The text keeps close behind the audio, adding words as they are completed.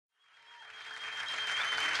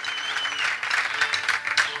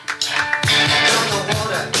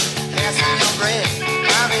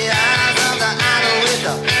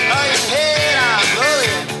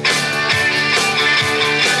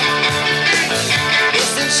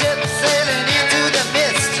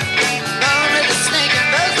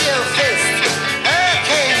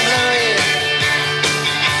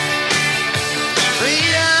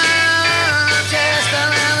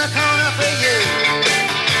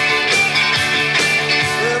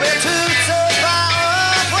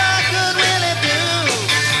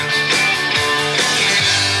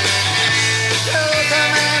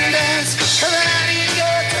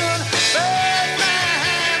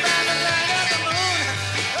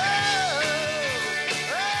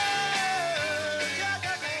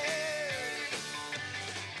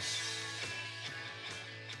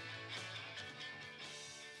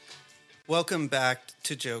Welcome back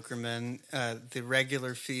to Jokerman, the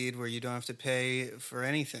regular feed where you don't have to pay for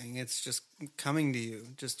anything. It's just coming to you,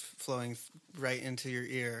 just flowing right into your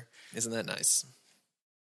ear. Isn't that nice?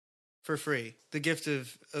 For free. The gift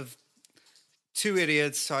of two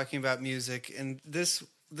idiots talking about music. And this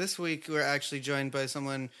week we're actually joined by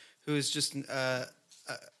someone who is just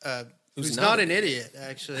who's not an idiot,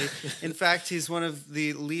 actually. In fact, he's one of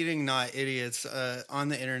the leading not idiots on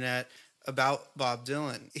the internet about Bob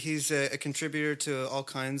Dylan. He's a contributor to all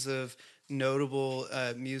kinds of notable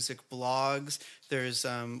music blogs. There's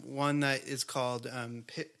one that is called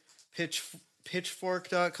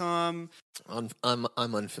pitchfork.com. I'm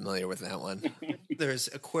unfamiliar with that one. There's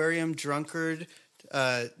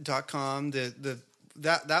aquariumdrunkard.com.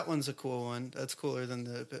 That one's a cool one. That's cooler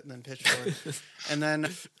than Pitchfork. And then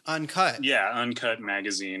Uncut. Yeah, Uncut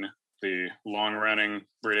magazine, the long-running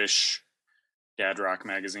British dad rock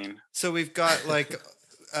magazine. So we've got like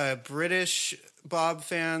British Bob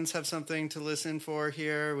fans have something to listen for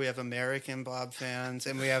here. We have American Bob fans,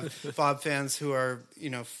 and we have Bob fans who are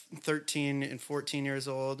 13 and 14 years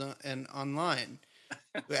old and online.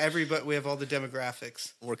 We have all the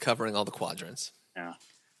demographics. We're covering all the quadrants. Yeah.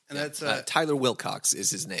 And that's Tyler Wilcox is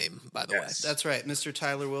his name, by the way. That's right, Mr.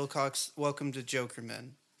 Tyler Wilcox. Welcome to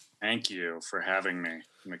Jokerman. Thank you for having me.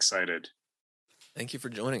 I'm excited. Thank you for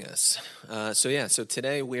joining us. So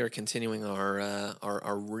today we are continuing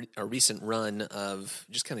our recent run of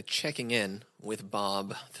just kind of checking in with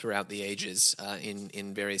Bob throughout the ages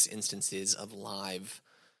in various instances of live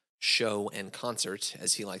show and concert,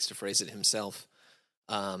 as he likes to phrase it himself.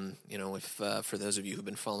 For those of you who've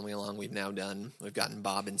been following along, we've gotten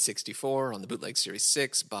Bob in 64 on the Bootleg Series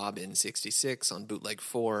 6, Bob in 66 on Bootleg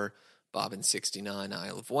 4, Bob in 69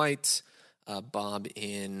 Isle of Wight, Bob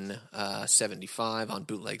in 75 on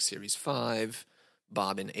Bootleg Series 5,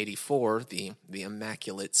 Bob in 84, the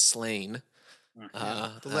Immaculate Slain.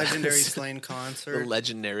 The legendary Slain concert. The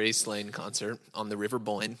legendary Slain concert on the River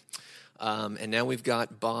Boyne. And now we've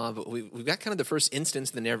got Bob. We've got kind of the first instance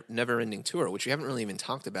of the Never Ending Tour, which we haven't really even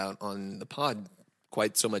talked about on the pod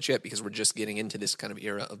quite so much yet because we're just getting into this kind of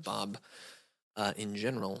era of Bob in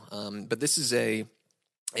general. But this is a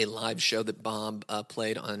live show that Bob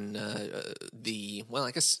played on I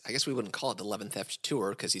guess we wouldn't call it the 11th Theft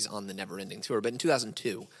Tour because he's on the Never Ending Tour, but in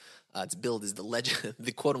 2002. It's billed as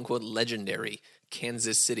the quote-unquote legendary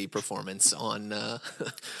Kansas City performance on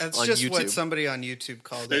That's on just YouTube. what somebody on YouTube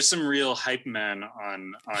called it. There's some real hype men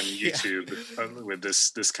on YouTube with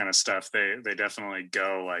this kind of stuff. They definitely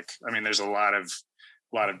go there's a lot of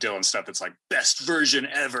Dylan stuff that's like best version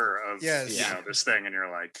ever of this thing, and you're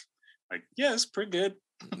like yeah, it's pretty good.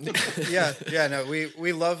 No,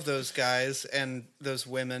 we love those guys and those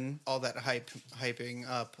women, all that hyping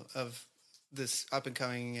up of this up and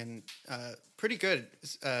coming and pretty good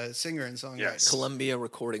singer and songwriter. Yes. Columbia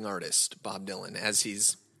recording artist Bob Dylan, as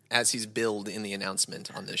he's billed in the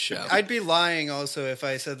announcement on this show. I'd be lying also if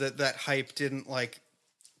I said that hype didn't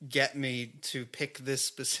get me to pick this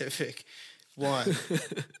specific one.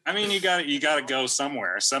 I mean, you got to go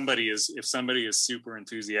somewhere. If somebody is super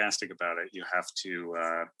enthusiastic about it, you have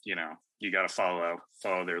to you got to follow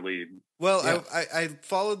their lead. Well, yeah. I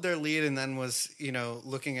followed their lead and then was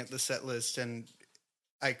looking at the set list, and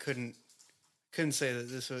I couldn't say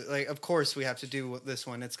that this was of course we have to do this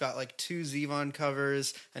one. It's got two Zevon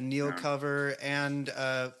covers, a Neil cover, and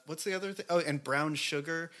what's the other thing? Oh, and Brown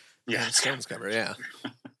Sugar. Yeah, Stones cover. Yeah.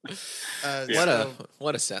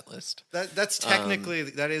 What a set list. That's technically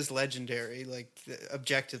that is legendary,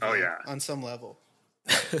 objectively, on some level.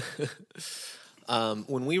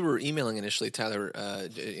 When we were emailing initially, Tyler,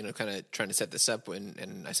 kind of trying to set this up,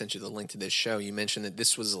 and I sent you the link to this show, you mentioned that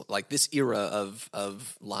this was this era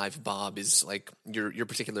of live Bob is you're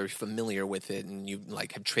particularly familiar with it, and you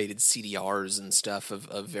have traded CDRs and stuff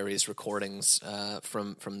of various recordings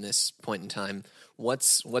from this point in time.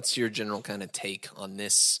 What's your general kind of take on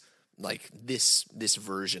this this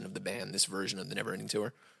version of the band, this version of the Never Ending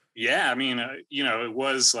Tour? Yeah, I mean, it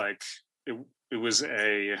was it was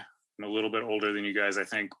I'm a little bit older than you guys, I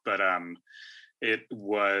think, but it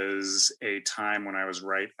was a time when I was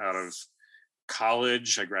right out of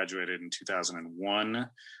college. I graduated in 2001,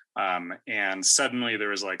 and suddenly there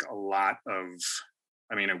was a lot of,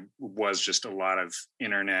 it was just a lot of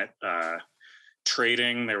internet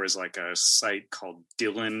trading. There was a site called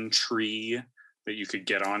Dylan Tree that you could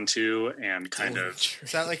get onto and kind of...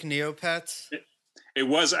 Is that like Neopets? It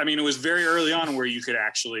was, it was very early on where you could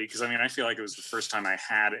actually, because I feel like it was the first time I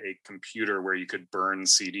had a computer where you could burn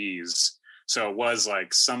CDs. So it was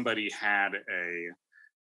somebody had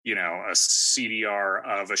a CDR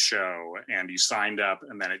of a show, and you signed up,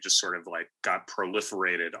 and then it just sort of like got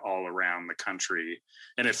proliferated all around the country.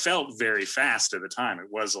 And it felt very fast at the time. It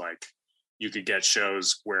was like you could get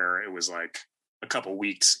shows where it was like a couple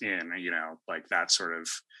weeks in, like that sort of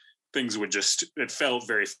things it felt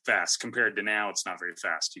very fast. Compared to now, it's not very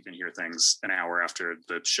fast. You can hear things an hour after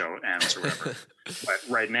the show ends or whatever. But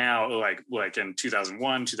right now, like in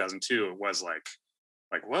 2001, 2002, it was like,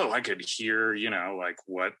 whoa, I could hear, like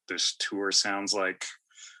what this tour sounds like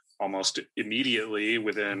almost immediately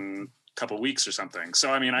within a couple of weeks or something.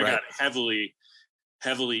 So, I mean, I got heavily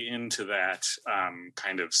into that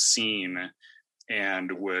kind of scene,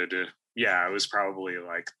 and it was probably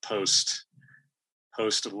like post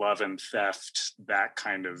Love and Theft, that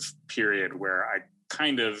kind of period where I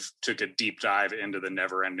kind of took a deep dive into the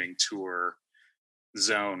Never Ending Tour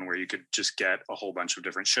zone, where you could just get a whole bunch of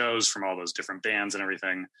different shows from all those different bands and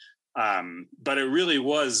everything. But it really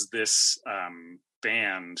was this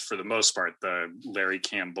band, for the most part, the Larry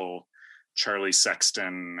Campbell, Charlie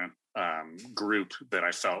Sexton group, that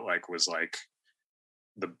I felt like was like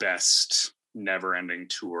the best Never Ending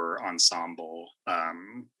Tour ensemble,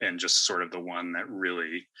 and just sort of the one that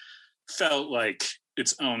really felt like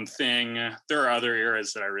its own thing. There are other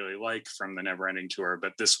eras that I really like from the Never Ending Tour,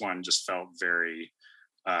 but this one just felt very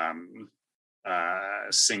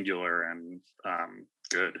singular and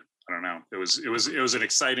good. I don't know. It was an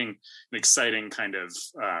exciting kind of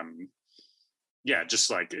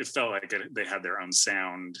just like it felt like they had their own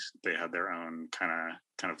sound, they had their own kind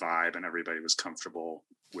of vibe, and everybody was comfortable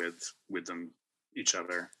with them, each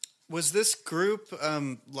other. Was this group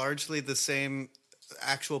largely the same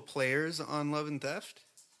actual players on Love and Theft?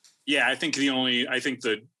 Yeah, I think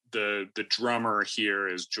the drummer here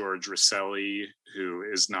is George Rosselli, who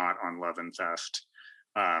is not on Love and Theft.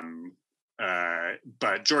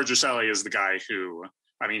 But George Rosselli is the guy who,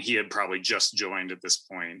 I mean, he had probably just joined at this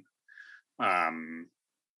point.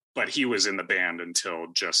 But he was in the band until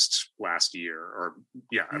just last year, or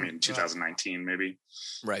 2019 maybe.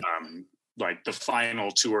 Right. Like the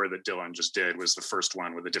final tour that Dylan just did was the first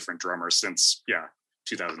one with a different drummer since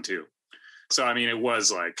 2002. So I mean, it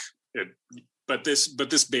was like it. But this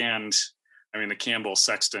band, I mean, the Campbell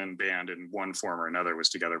Sexton band, in one form or another, was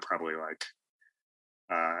together probably like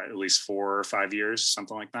at least 4 or 5 years,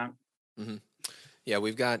 something like that. Mm-hmm. Yeah,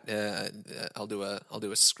 we've got. I'll do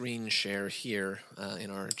a screen share here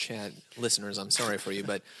in our chat, listeners. I'm sorry for you,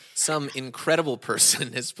 but some incredible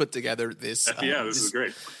person has put together this. This is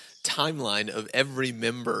great. Timeline of every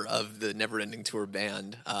member of the Never Ending Tour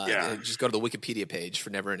band. Just go to the Wikipedia page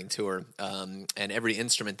for Never Ending Tour, and every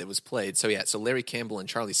instrument that was played. So Larry Campbell and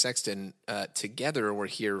Charlie Sexton together were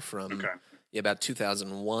here from about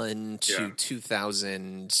 2001 to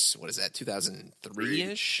 2000. What is that?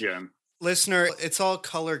 2003-ish. Yeah. Listener, it's all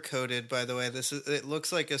color coded, by the way. It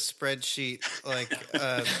looks like a spreadsheet, like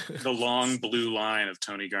the long blue line of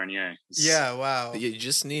Tony Garnier. Yeah, wow. You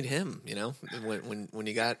just need him, when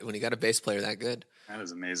you got a bass player that good. That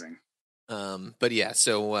is amazing. But yeah,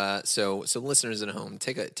 so listeners at home,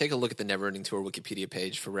 take a look at the Never Ending Tour Wikipedia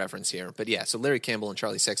page for reference here. But yeah, so Larry Campbell and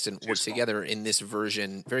Charlie Sexton were together in this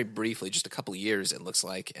version very briefly, just a couple of years it looks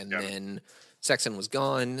like, and then Sexton was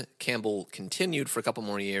gone. Campbell continued for a couple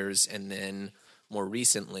more years, and then more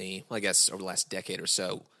recently, I guess over the last decade or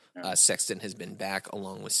so, Sexton has been back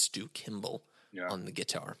along with Stu Kimball on the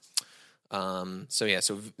guitar. So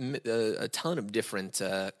a ton of different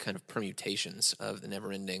kind of permutations of the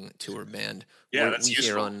Never Ending Tour band. That's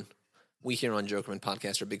useful. We here on Jokerman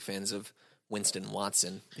Podcast are big fans of Winston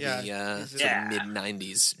Watson, the sort of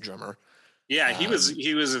mid-90s drummer. Yeah, he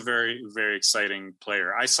was a very, very exciting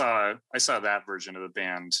player. I saw that version of the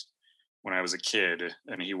band when I was a kid,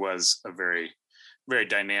 and he was a very, very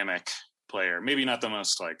dynamic player. Maybe not the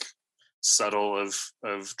most like subtle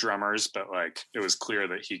of drummers, but like it was clear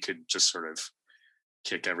that he could just sort of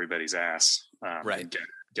kick everybody's ass, and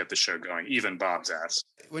get the show going, even Bob's ass.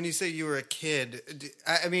 When you say you were a kid,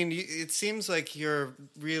 I mean, it seems like you're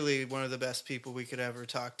really one of the best people we could ever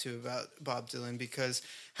talk to about Bob Dylan, because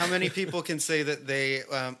how many people can say that they,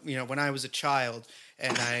 when I was a child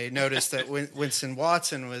and I noticed that Winston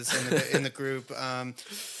Watson was in the group, and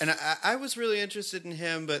I was really interested in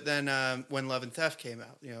him, but then when Love and Theft came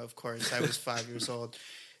out, of course, I was 5 years old.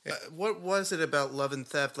 What was it about Love and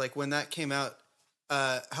Theft? Like when that came out,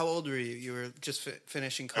 how old were you? You were just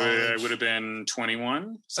finishing college. I would have been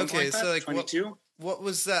 21. Something like that. So like 22. What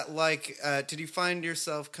was that like? Did you find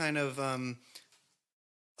yourself kind of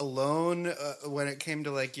alone when it came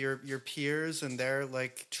to like your peers and their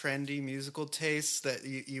like trendy musical tastes, that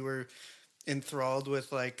you were enthralled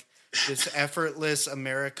with like this effortless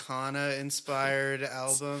Americana-inspired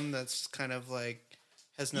album that's kind of like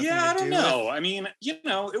has nothing to do with... Yeah, I don't know. I mean,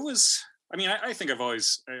 it was... I mean, I think I've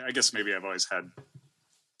always... I guess maybe I've always had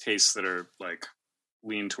tastes that are like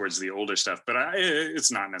lean towards the older stuff, but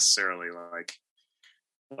it's not necessarily like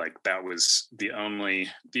that was the only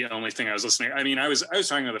thing I was listening. I mean, I was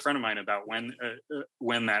talking with a friend of mine about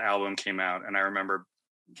when that album came out, and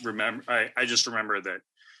I I just remember that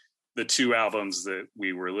the two albums that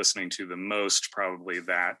we were listening to the most, probably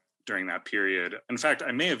that during that period. In fact,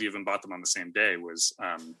 I may have even bought them on the same day. Was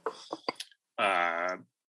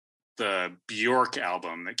the Bjork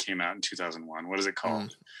album that came out in 2001. What is it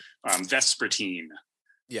called? Vespertine.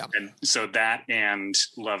 Yeah. And so that and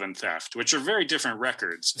Love and Theft, which are very different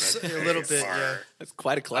records. But a little bit, yeah. That's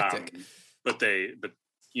quite eclectic. But they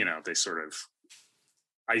sort of,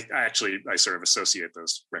 I sort of associate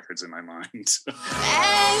those records in my mind.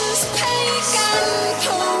 As pagan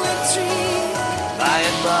poetry, by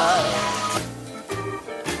and by,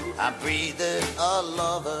 I breathed a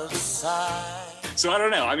lover's sigh. So I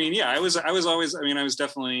don't know. I mean, yeah, I was always, I mean, I was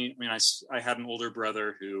definitely, I mean, I had an older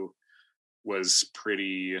brother who was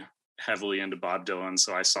pretty heavily into Bob Dylan.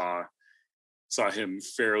 So I saw him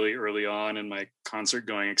fairly early on in my concert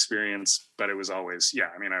going experience, but it was always,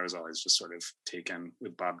 I mean, I was always just sort of taken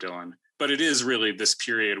with Bob Dylan. But it is really this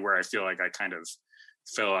period where I feel like I kind of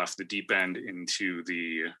fell off the deep end into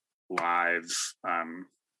the live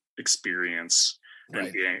experience,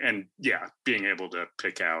 right. and being able to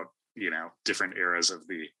pick out, different eras of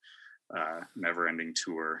the Never Ending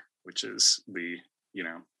Tour, which is the,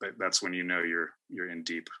 that's when you're in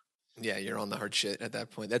deep. Yeah, you're on the hard shit at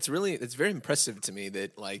that point. That's very impressive to me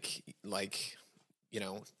that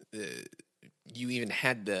you even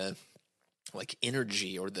had the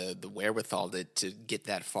energy or the wherewithal to get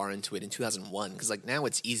that far into it in 2001. Because now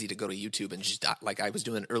it's easy to go to YouTube and just like I was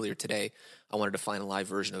doing earlier today. I wanted to find a live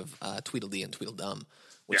version of Tweedledee and Tweedledum,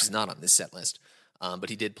 which is not on this set list. But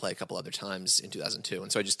he did play a couple other times in 2002.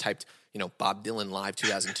 And so I just typed, Bob Dylan live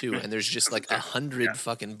 2002, and there's just 100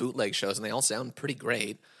 fucking bootleg shows, and they all sound pretty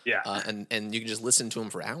great. Yeah. And you can just listen to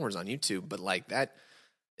them for hours on YouTube. But that,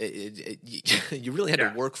 you really had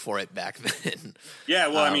to work for it back then. Yeah.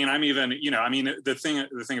 Well, I mean, I'm even,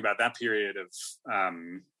 the thing about that period of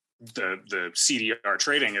the CDR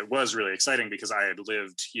trading, it was really exciting because I had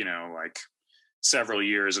lived, several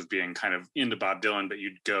years of being kind of into Bob Dylan, but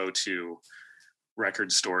you'd go to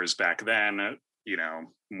record stores back then,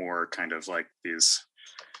 more kind of like these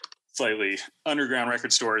slightly underground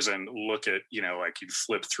record stores, and look at, you'd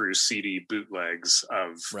flip through CD bootlegs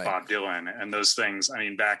of Bob Dylan and those things. I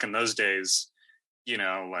mean, back in those days, I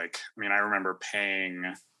remember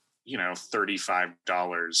paying,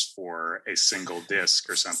 $35 for a single disc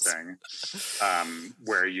or something, and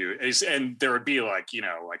there would be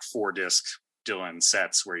 4-disc Dylan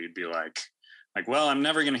sets where you'd be like, well, I'm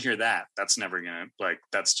never going to hear that. That's never going to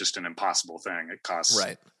that's just an impossible thing. It costs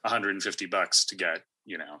 $150 to get,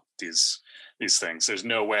 these things. There's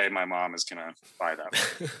no way my mom is going to buy that.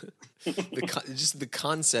 Just the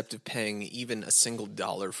concept of paying even a single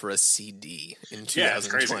dollar for a CD in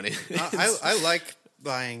 2020. I like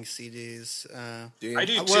buying CDs. I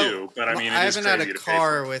do too, but I mean, I haven't had a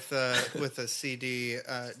car with a CD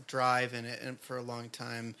drive in it for a long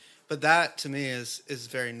time. But that to me is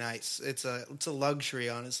very nice. It's a luxury,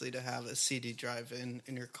 honestly, to have a CD drive in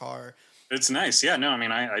your car. It's nice, yeah. No, I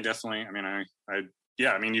mean, I definitely. I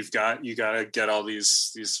mean, you got to get all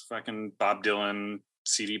these fucking Bob Dylan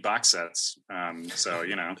CD box sets. So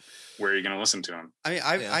where are you going to listen to them? I mean,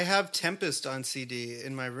 I have Tempest on CD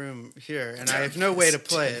in my room here, and I have no way to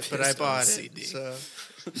play it, but I bought it. CD. So,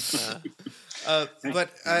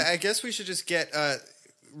 but I guess we should just get.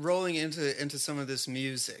 Rolling into some of this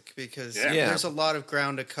music, because there's a lot of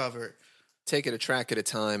ground to cover. Take it a track at a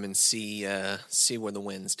time and see where the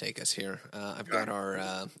winds take us here. I've got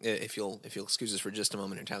our if you'll excuse us for just a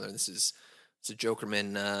moment here, Tyler. It's a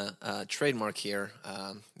Jokerman trademark here.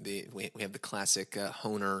 We have the classic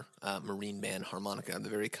Hohner Marine Band harmonica, the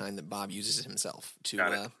very kind that Bob uses himself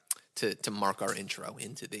to mark our intro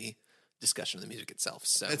into the discussion of the music itself.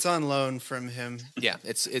 So it's on loan from him. Yeah,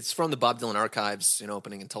 it's from the Bob Dylan archives,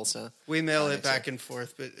 opening in Tulsa. We mail it back and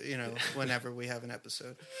forth, but whenever we have an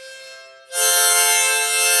episode.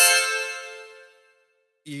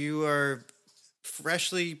 You are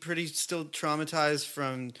freshly pretty still traumatized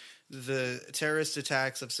from the terrorist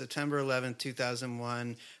attacks of September 11th,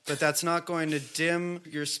 2001, but that's not going to dim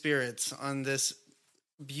your spirits on this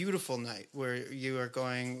beautiful night where you are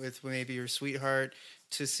going with maybe your sweetheart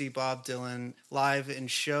to see Bob Dylan live in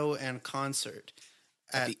show and concert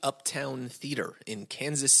at the Uptown Theater in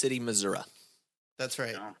Kansas City, Missouri. That's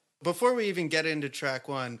right. Before we even get into track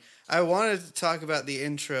one, I wanted to talk about the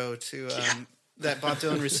intro to that Bob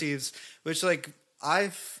Dylan receives, which like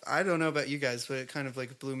I don't know about you guys, but it kind of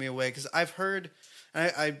like blew me away because I've heard.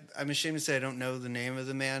 I'm ashamed to say I don't know the name of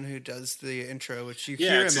the man who does the intro, which you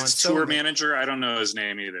hear him it's on his so tour many. manager. I don't know his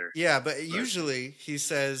name either. Yeah, but usually he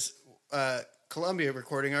says Columbia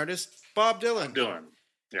recording artist Bob Dylan.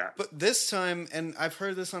 Yeah. But this time, and I've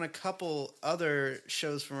heard this on a couple other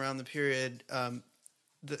shows from around the period,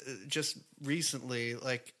 just recently,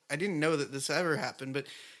 like I didn't know that this ever happened, but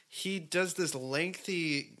he does this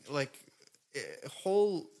lengthy, like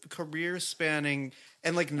whole career spanning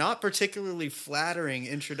and like not particularly flattering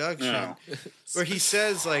introduction where he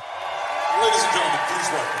says like, ladies and gentlemen, please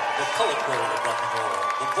welcome the poet laureate of rock and roll,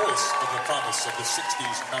 the voice of the promise of the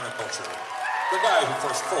 60s counterculture, the guy who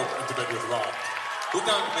first folk into bed with rock, who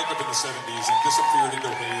donned makeup in the 70s and disappeared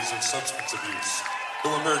into a haze of substance abuse,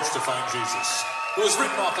 who emerged to find Jesus, who was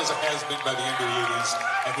written off as a has-been by the end of the 80s,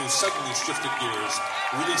 and who suddenly shifted gears,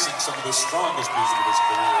 releasing some of the strongest music of his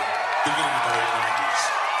career, beginning in the late 90s.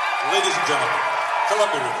 Ladies and gentlemen,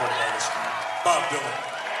 Columbia recording artist, Bob Dylan.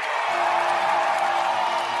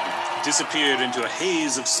 Disappeared into a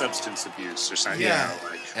haze of substance abuse or something. Yeah.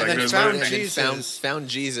 And then found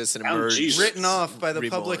Jesus and emerged. Jesus. written off by the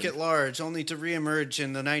Reborn. public at large, only to reemerge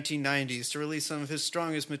in the 1990s to release some of his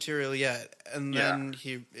strongest material yet, and then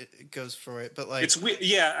he goes for it. But like, It's weird.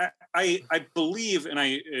 Yeah, I believe, and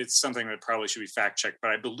it's something that probably should be fact checked,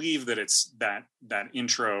 but I believe that it's that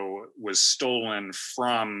intro was stolen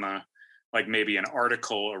from like maybe an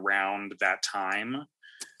article around that time.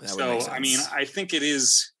 So I mean, I think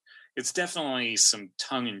it's definitely some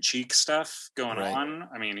tongue-in-cheek stuff going on.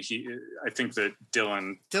 I mean, I think that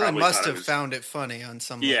Dylan must have found it funny on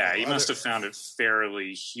some level. Yeah, he must have found it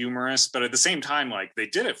fairly humorous, but at the same time, like they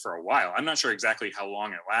did it for a while. I'm not sure exactly how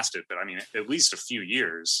long it lasted, but I mean, at least a few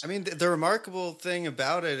years. I mean, the remarkable thing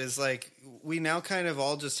about it is like we now kind of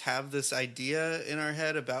all just have this idea in our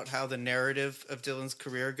head about how the narrative of Dylan's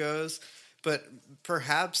career goes. But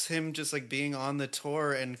perhaps him just like being on the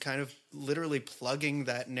tour and kind of literally plugging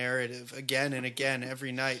that narrative again and again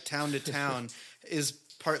every night, town to town, is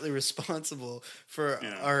partly responsible for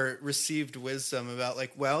our received wisdom about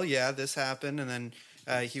like, well, yeah, this happened. And then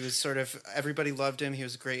he was sort of, everybody loved him. He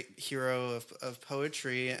was a great hero of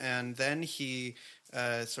poetry. And then he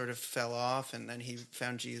sort of fell off, and then he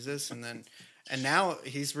found Jesus, and now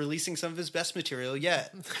he's releasing some of his best material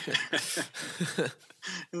yet.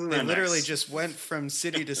 They literally just went from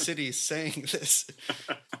city to city saying this.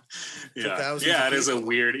 It is a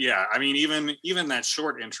weird. Yeah, I mean, even that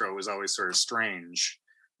short intro was always sort of strange.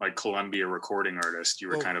 Like Columbia recording artist, you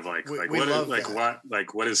were kind of like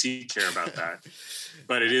what does he care about that?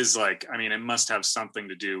 But it is like, I mean, it must have something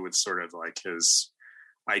to do with sort of like his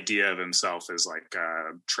idea of himself as like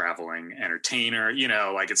a traveling entertainer, you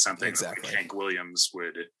know, like it's something that like Hank Williams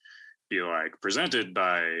would be like, presented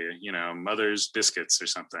by, you know, Mother's Biscuits or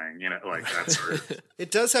something, you know, like that sort of.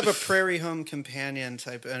 It does have a Prairie Home Companion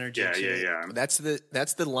type energy. Yeah. That's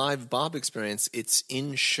the live Bob experience. It's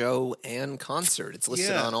in show and concert. It's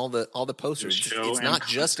listed on all the posters. It's not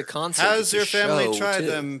just a concert. Has your family tried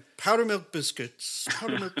them? Powder milk biscuits.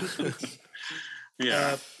 Powder milk biscuits.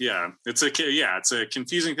 It's a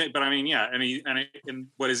confusing thing, but I mean, and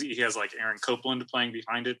what is he has like Aaron Copland playing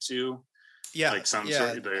behind it too. Yeah, like some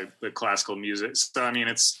sort of the classical music. So I mean,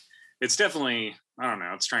 it's definitely, I don't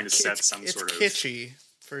know, it's trying to set some sort of kitschy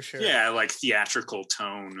for sure. Yeah, like theatrical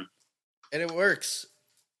tone, and it works.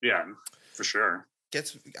 Yeah, for sure.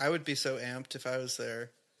 I would be so amped if I was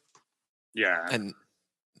there. Yeah, and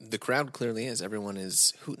the crowd clearly is. Everyone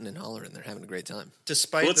is hooting and hollering. They're having a great time.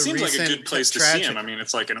 Despite it seems like a good place to see him. I mean,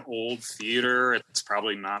 it's like an old theater. It's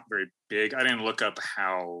probably not very big. I didn't look up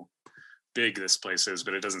how big this place is,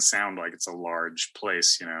 but it doesn't sound like it's a large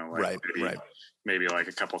place, you know, like maybe like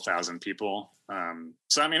a couple thousand people.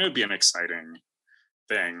 So I mean, it would be an exciting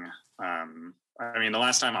thing. I mean, the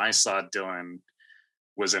last time I saw Dylan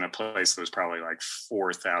was in a place that was probably like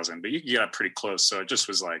 4,000, but you could get up pretty close. So it just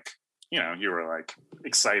was like, you know, you were like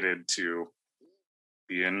excited to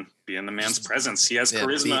be in the man's presence. He has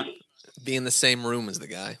charisma. Be in the same room as the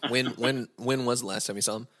guy. When was the last time you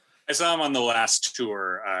saw him? I saw him on the last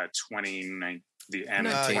tour, the end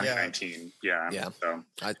of 2019. Yeah. So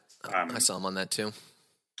I saw him on that too.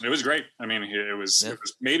 It was great. I mean, it was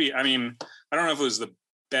maybe, I mean, I don't know if it was the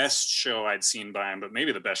best show I'd seen by him, but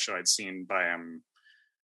maybe the best show I'd seen by him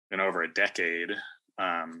in over a decade.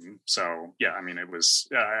 So yeah, I mean, it was,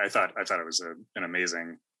 I thought it was an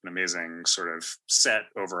amazing sort of set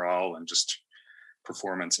overall, and just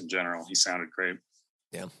performance in general. He sounded great.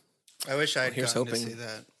 Yeah. I wish I'd gotten to see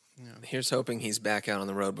that. Here's hoping he's back out on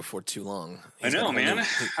the road before too long. I know, man.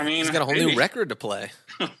 He's got a whole new record to play.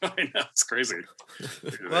 I know, it's crazy.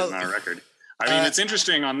 Well, not a record. I mean, it's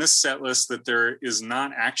interesting on this set list that there is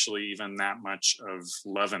not actually even that much of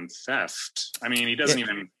Love and Theft. I mean, he doesn't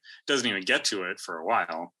even get to it for a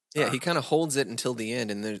while. Yeah, he kind of holds it until the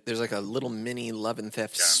end, and there's like a little mini Love and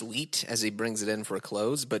Theft suite as he brings it in for a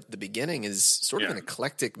close. But the beginning is sort of an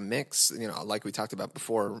eclectic mix, like we talked about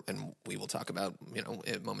before, and we will talk about,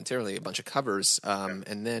 momentarily, a bunch of covers,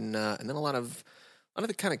 and then a lot of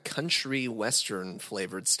the kind of country western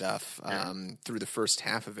flavored stuff through the first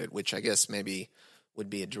half of it, which I guess maybe would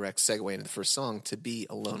be a direct segue into the first song, "To Be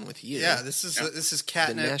Alone with You." Yeah, this is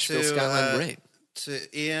catnip the Nashville to Skyline great.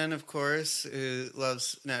 To Ian, of course, who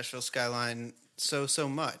loves Nashville Skyline so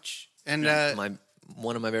much, and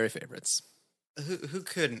one of my very favorites. Who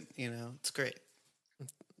couldn't? It's great.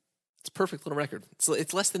 It's a perfect little record.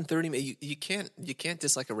 It's less than 30 minutes. You can't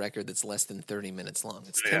dislike a record that's less than 30 minutes long.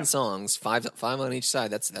 It's 10 songs, five on each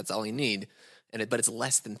side. That's all you need. But it's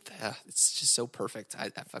less than. It's just so perfect. I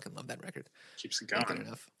fucking love that record. Keeps it going.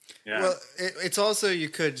 Enough. Yeah. Well, it's also, you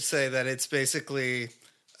could say that it's basically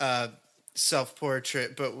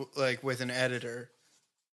self-portrait, but like with an editor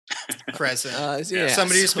present.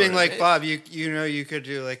 Somebody just being like, Bob, you could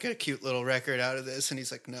do like a cute little record out of this, and he's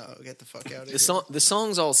like, no, get the fuck out of here. The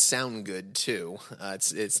songs all sound good too.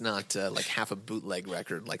 It's not like half a bootleg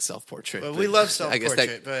record like Self-Portrait. Well, we love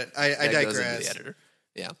Self-Portrait, but I digress. Goes into the editor.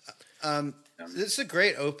 Yeah. This is a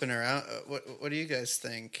great opener. What do you guys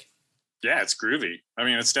think? Yeah, it's groovy. I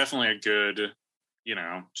mean, it's definitely a good,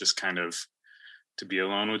 just kind of To Be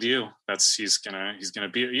Alone with You. He's gonna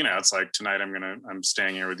be, it's like, tonight I'm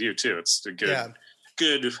staying here with you too. It's a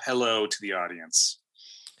good hello to the audience.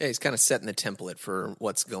 Yeah, he's kind of setting the template for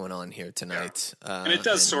what's going on here tonight. Yeah. And it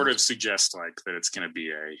does sort of suggest like that it's going to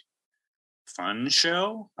be a fun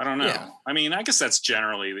show. I don't know. Yeah. I mean, I guess that's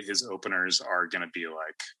generally his openers are going to be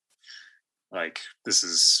like this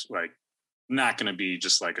is like not going to be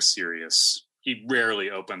just like a serious. He rarely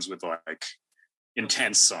opens with like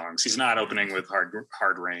intense songs. He's not opening with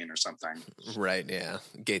hard rain or something. Right. Yeah.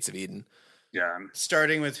 Gates of Eden. Yeah.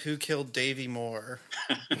 Starting with Who Killed Davy Moore.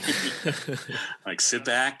 Like, sit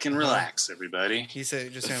back and relax, everybody. He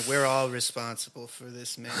said, we're all responsible for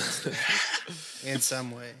this man's death in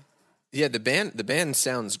some way. Yeah, the band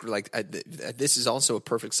sounds like this is also a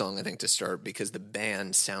perfect song, I think, to start, because the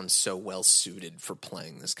band sounds so well suited for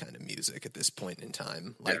playing this kind of music at this point in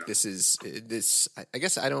time. Like I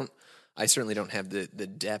guess I certainly don't have the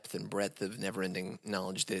depth and breadth of never-ending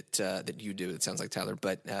knowledge that you do. It sounds like, Tyler,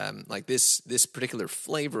 but like this particular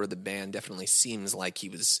flavor of the band definitely seems like he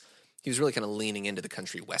was really kind of leaning into the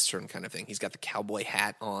country western kind of thing. He's got the cowboy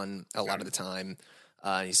hat on a lot of the time.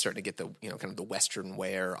 He's starting to get the kind of the Western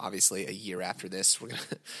wear. Obviously, a year after this, we're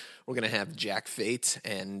gonna have Jack Fate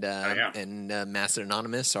and Masked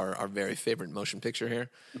Anonymous, our very favorite motion picture here.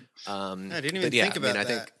 I didn't even think about that. I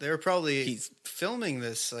think they were probably filming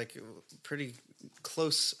this like pretty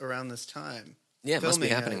close around this time. Yeah, it must be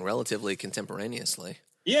happening relatively contemporaneously.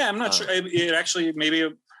 Yeah, I'm not sure. It actually maybe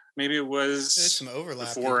it was some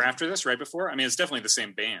overlap before or after this, right before. I mean, it's definitely the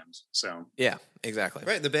same band. So yeah, exactly.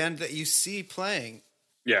 Right, the band that you see playing.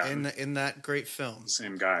 Yeah, in that great film,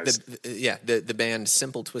 same guys. The band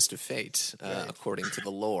Simple Twist of Fate, according to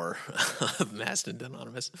the lore of Masked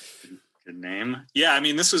Anonymous. Good name. Yeah, I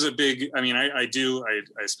mean, this was a big. I mean, I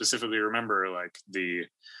specifically remember like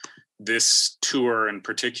this tour in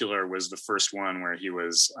particular was the first one where he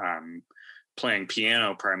was playing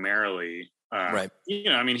piano primarily. Right.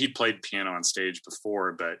 I mean, he'd played piano on stage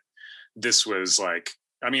before, but this was like.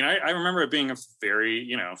 I mean, I remember it being a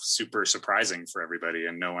very, super surprising for everybody,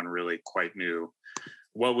 and no one really quite knew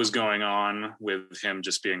what was going on with him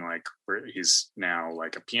just being like, he's now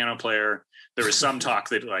like a piano player. There was some talk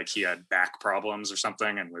that like he had back problems or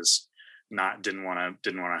something and didn't want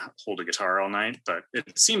to hold a guitar all night. But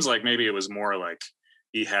it seems like maybe it was more like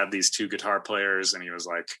he had these two guitar players and he was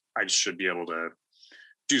like, I should be able to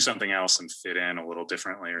do something else and fit in a little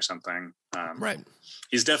differently or something. Right.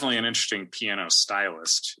 He's definitely an interesting piano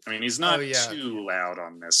stylist. I mean, he's not too loud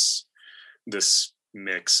on this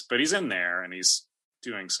mix, but he's in there and he's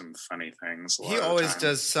doing some funny things. He always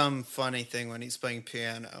does some funny thing when he's playing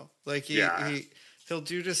piano. Like he'll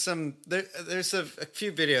do just some. There's a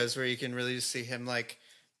few videos where you can really just see him like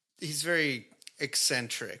he's very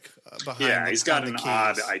eccentric behind. Yeah, he's got an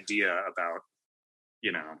odd idea about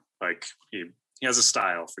like he has a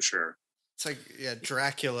style for sure. It's like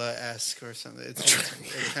Dracula-esque or something.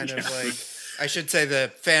 It's kind of like, I should say,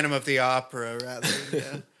 the Phantom of the Opera rather.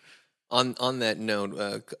 Yeah. On that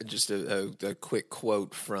note, just a quick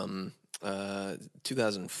quote from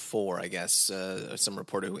 2004, I guess, some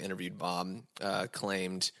reporter who interviewed Bob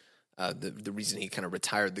claimed the reason he kind of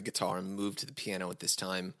retired the guitar and moved to the piano at this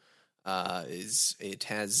time is it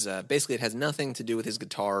has basically it has nothing to do with his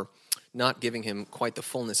guitar not giving him quite the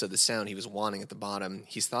fullness of the sound he was wanting at the bottom.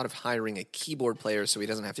 He's thought of hiring a keyboard player so he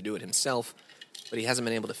doesn't have to do it himself, but he hasn't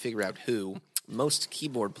been able to figure out who. Most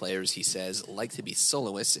keyboard players, he says, like to be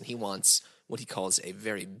soloists, and he wants what he calls a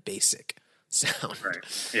very basic sound.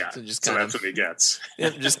 Right. Yeah. So that's what he gets. Yeah,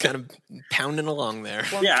 just kind of pounding along there.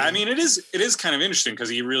 Yeah, I mean, it is kind of interesting because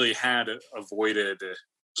he really had avoided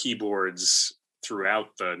keyboards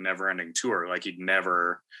throughout the Neverending Tour. Like he'd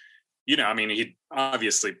never, I mean,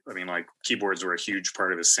 like keyboards were a huge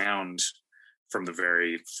part of his sound from the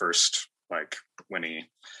very first, like when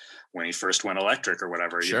he first went electric or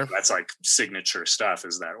whatever. Sure. That's like signature stuff.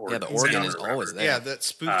 Is that organ? Yeah, the organ is always there. Yeah, that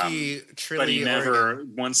spooky trilly. But he never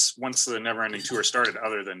organ. once the Neverending Tour started,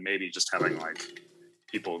 other than maybe just having like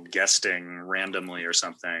people guesting randomly or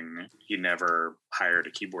something, he never hired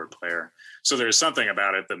a keyboard player. So there's something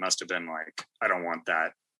about it that must have been like, I don't want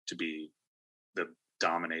that to be the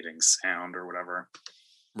dominating sound or whatever.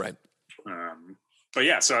 Right. But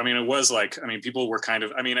yeah, so I mean, it was like, I mean, people were kind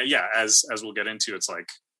of, I mean, yeah, as we'll get into, it's like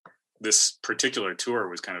this particular tour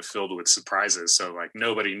was kind of filled with surprises. So like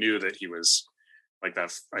nobody knew that he was like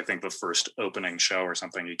that. I think the first opening show or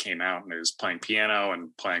something, he came out and he was playing piano and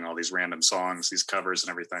playing all these random songs, these covers and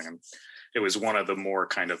everything. And it was one of the more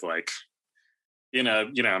kind of like, I mean,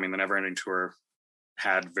 the Neverending Tour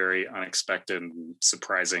had very unexpected and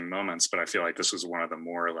surprising moments, but I feel like this was one of the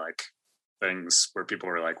more like things where people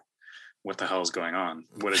were like, what the hell is going on?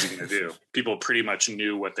 What is he going to do? People pretty much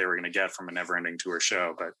knew what they were going to get from a Neverending Tour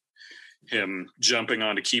show, but him jumping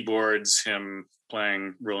onto keyboards, him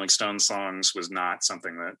playing Rolling Stones songs was not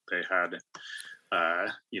something that they had,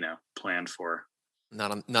 planned for.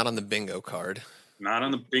 Not on the bingo card. Not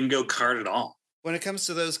on the bingo card at all. When it comes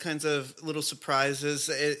to those kinds of little surprises,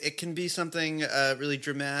 it can be something really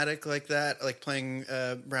dramatic like that, like playing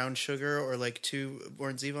Brown Sugar or like 2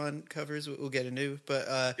 Warren Zevon covers we'll get into.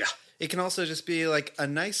 But it can also just be like a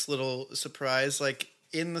nice little surprise, like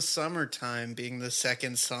In the Summertime being the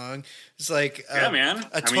second song. It's like man.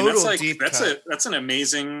 A total deep cut. That's an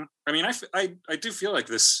amazing. I mean, I do feel like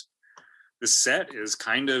this set is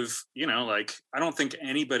kind of, like I don't think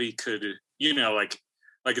anybody could,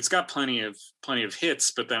 like it's got plenty of hits,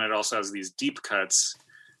 but then it also has these deep cuts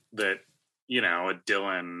that, a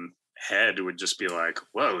Dylan head would just be like,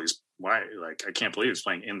 whoa, I can't believe he's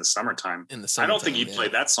playing In the Summertime. I don't think he'd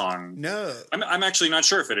played that song. No. I'm actually not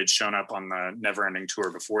sure if it had shown up on the Neverending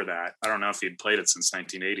Tour before that. I don't know if he'd played it since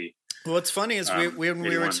 1980. Well, what's funny is when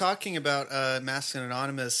we were talking about Masked and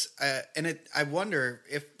Anonymous, I wonder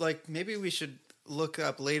if like maybe we should look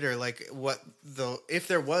up later like if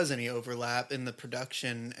there was any overlap in the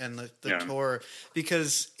production and the tour,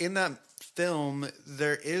 because in that film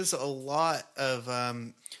there is a lot of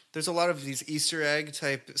there's a lot of these Easter egg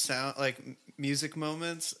type sound, like music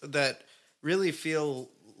moments that really feel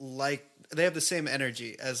like they have the same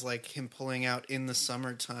energy as like him pulling out In the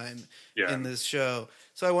Summertime in this show.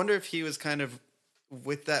 So I wonder if he was kind of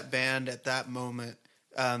with that band at that moment,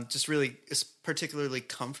 just really particularly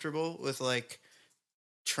comfortable with like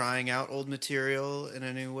trying out old material in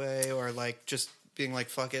a new way, or like just being like,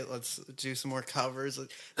 fuck it, let's do some more covers.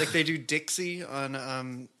 Like they do Dixie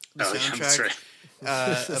on the soundtrack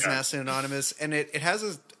of Masked and Anonymous, and it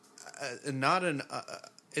has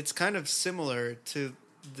it's kind of similar to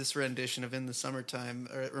this rendition of In the Summertime,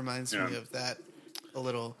 or it reminds me of that a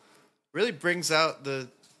little. Really brings out the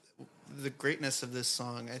greatness of this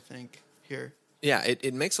song, I think, here. Yeah,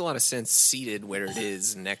 it makes a lot of sense seated where it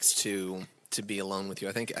is next to Be Alone With You.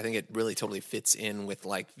 I think it really totally fits in with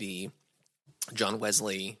like the John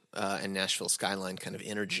Wesley and Nashville Skyline kind of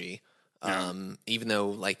energy. Even though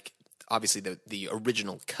like obviously the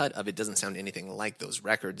original cut of it doesn't sound anything like those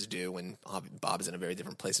records do, and Bob is in a very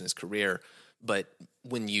different place in his career. But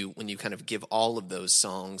when you kind of give all of those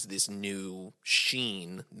songs this new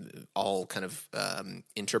sheen, all kind of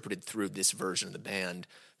interpreted through this version of the band,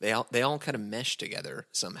 they all kind of mesh together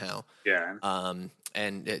somehow. Yeah.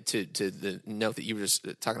 And to the note that you were just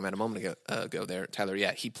talking about a moment ago there, Tyler,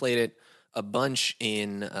 he played it a bunch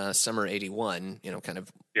in summer '81. Kind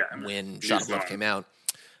of when Shot of Love came out.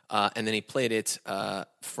 And then he played it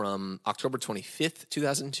from October 25th,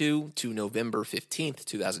 2002 to November 15th,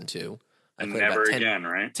 2002. And never again,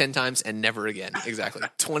 right? 10 times and never again. Exactly.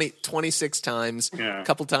 26 times, a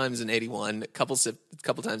couple times in 81, a couple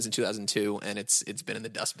times in 2002, and it's been in the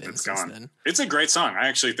dustbin since then. It's a great song. I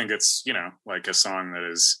actually think it's, like a song that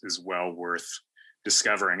is well worth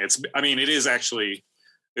discovering. It is actually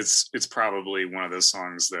it's probably one of those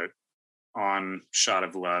songs that on Shot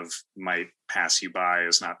of Love might pass you by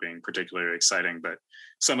as not being particularly exciting, but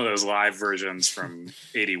some of those live versions from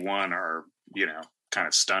 81 are, kind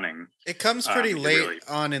of stunning. It comes pretty late really,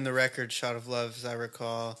 on in the record, Shot of Love, as I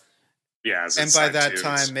recall. Yeah, and by that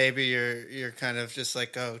time, maybe you're kind of just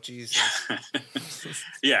like, oh, Jesus.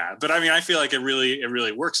 Yeah, but I mean, I feel like it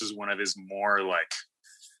really works as one of his more like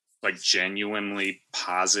genuinely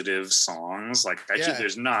positive songs. Like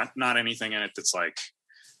there's not anything in it that's like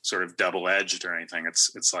sort of double-edged or anything.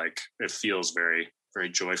 It's like it feels very, very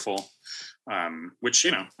joyful, which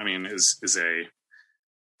I mean is a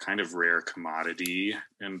kind of rare commodity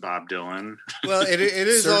in Bob Dylan. Well, it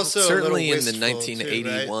is also certainly a in the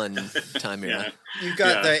 1981 too, right? time era. Yeah. You've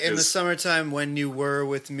got that in the summertime when you were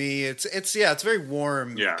with me. It's very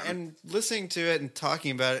warm. Yeah. And listening to it and talking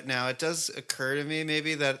about it now, it does occur to me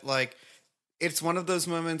maybe that like it's one of those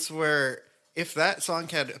moments where if that song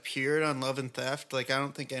had appeared on Love and Theft, like I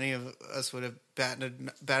don't think any of us would have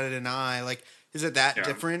batted an eye. Like, is it that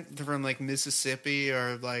different from like Mississippi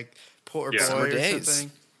or like Poor Boy or something?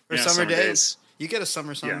 Or Summer Days. You get a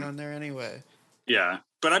summer song on there anyway. Yeah.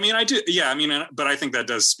 But I mean, I do. Yeah. I mean, but I think that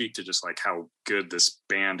does speak to just like how good this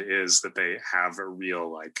band is, that they have a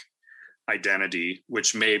real like identity,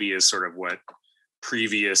 which maybe is sort of what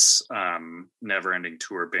previous Never Ending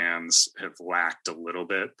Tour bands have lacked a little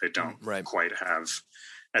bit. They don't quite have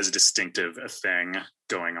as distinctive a thing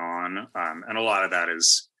going on. And a lot of that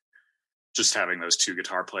is just having those two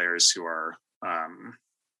guitar players who are,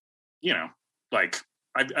 like,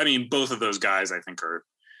 I mean, both of those guys, I think,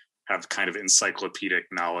 have kind of encyclopedic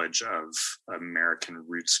knowledge of American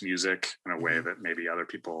roots music in a way that maybe other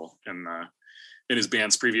people in his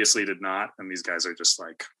bands previously did not. And these guys are just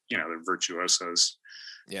like, they're virtuosos.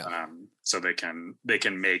 Yeah. So they can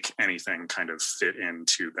make anything kind of fit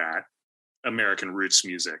into that American roots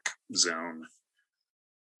music zone.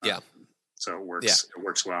 Yeah. So it works. Yeah. It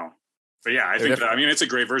works well. But yeah, I think it's a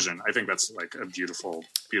great version. I think that's like a beautiful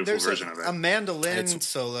version of it. A mandolin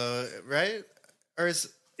solo, right? Or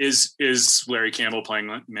is Larry Campbell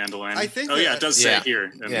playing mandolin? I think. Oh yeah, it does say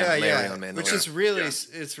here. Yeah. Which is really,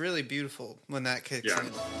 it's really beautiful when that kicks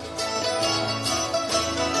in.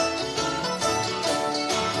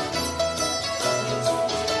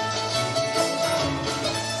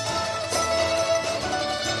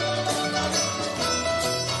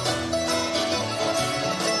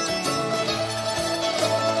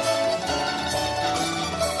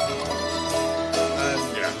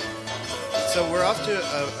 So we're off to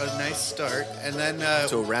a nice start, and then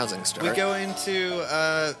to a rousing start. We go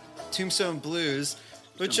into Tombstone Blues,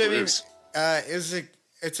 which is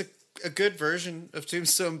a good version of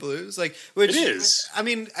Tombstone Blues. Like, which it is. I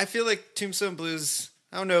mean, I feel like Tombstone Blues.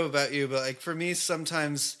 I don't know about you, but like for me,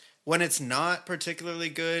 sometimes when it's not particularly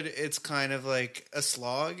good, it's kind of like a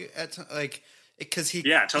slog because he.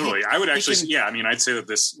 Yeah, totally. I would actually. I mean, I'd say that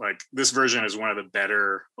this version is one of the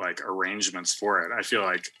better like arrangements for it. I feel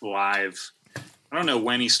like live. I don't know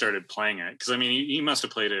when he started playing it, because I mean he must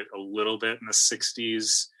have played it a little bit in the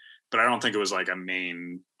 60s, but I don't think it was like a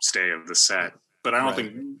mainstay of the set. But I don't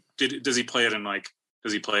think does he play it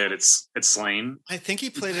at Slane? I think he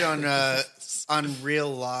played it on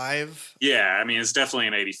Real Live. Yeah, I mean it's definitely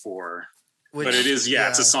an 84. But it is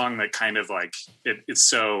it's a song that kind of like it's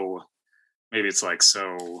so maybe it's like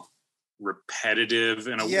so repetitive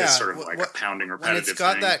in a way, sort of like a pounding repetitive. When it's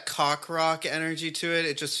got thing. that cock rock energy to it,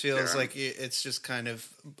 it just feels like it's just kind of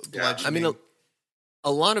bludgeoning. I mean,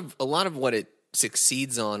 a lot of what it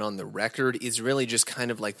succeeds on the record is really just kind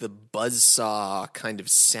of like the buzzsaw kind of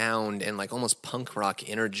sound and like almost punk rock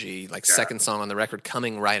energy, like second song on the record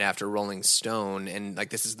coming right after Rolling Stone, and like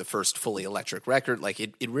this is the first fully electric record. Like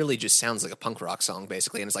it really just sounds like a punk rock song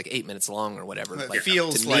basically, and it's like 8 minutes long or whatever. It like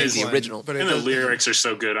feels to like me, the original, but the lyrics are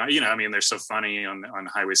so good. I mean they're so funny on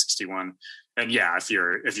Highway 61, and if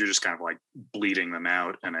you're just kind of like bleeding them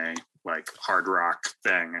out in a like hard rock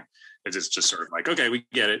thing. It's just sort of like, okay, we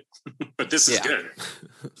get it, but this is good.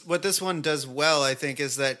 What this one does well, I think,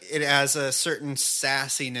 is that it has a certain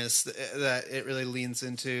sassiness that it really leans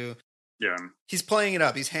into. Yeah. He's playing it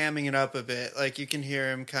up. He's hamming it up a bit. Like you can hear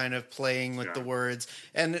him kind of playing with the words.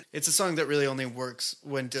 And it's a song that really only works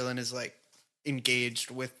when Dylan is like engaged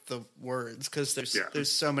with the words, because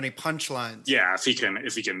there's so many punchlines. Yeah, if he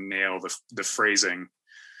can nail the phrasing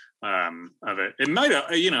of it. It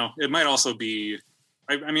might also be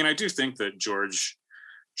I mean, I do think that George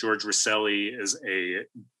Rosselli is a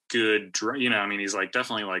good, I mean, he's like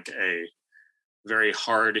definitely like a very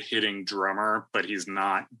hard hitting drummer, but he's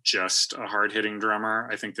not just a hard hitting drummer.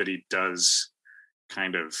 I think that he does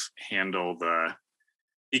kind of handle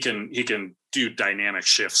he can do dynamic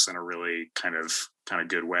shifts in a really kind of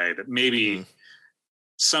good way that maybe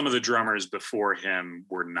some of the drummers before him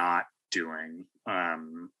were not doing.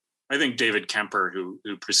 I think David Kemper, who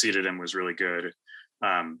preceded him, was really good,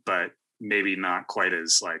 but maybe not quite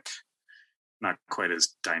as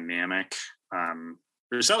dynamic.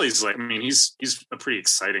 Roselli's like, I mean, he's a pretty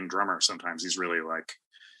exciting drummer. Sometimes he's really like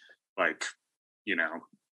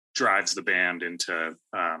drives the band into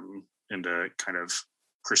kind of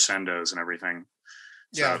crescendos and everything.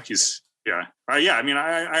 So he's I mean,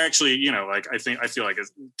 I actually, I feel like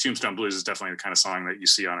Tombstone Blues is definitely the kind of song that you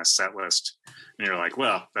see on a set list and you're like,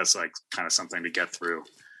 well, that's like kind of something to get through.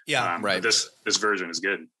 Right. This version is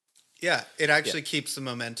good. Yeah, it actually keeps the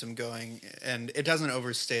momentum going, and it doesn't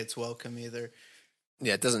overstay its welcome either.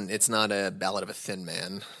 Yeah, it doesn't. It's not a Ballad of a Thin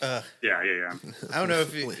Man. Yeah. I don't know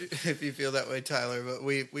if you feel that way, Tyler, but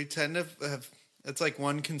we tend to have. It's like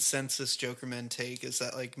one consensus Jokerman take is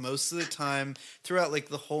that like most of the time throughout like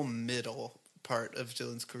the whole middle part of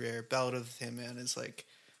Dylan's career, Ballad of the Thin Man is like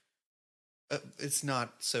it's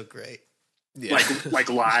not so great. Yeah. Like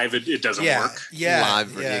live, it doesn't work. Yeah,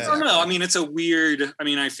 live. Yeah. I don't know. I mean, it's a weird. I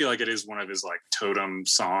mean, I feel like it is one of his like totem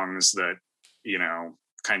songs that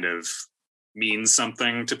kind of means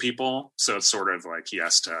something to people. So it's sort of like he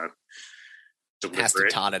has to deliver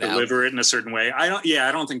it in a certain way. I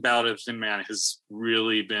don't think Ballad of the Thin Man has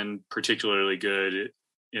really been particularly good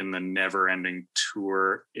in the Never Ending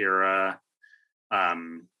Tour era.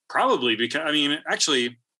 Probably because, I mean,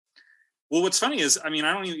 actually, well, what's funny is, I mean,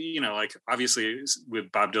 I don't even, like obviously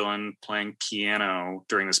with Bob Dylan playing piano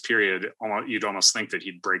during this period, you'd almost think that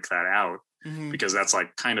he'd break that out. Mm-hmm. Because that's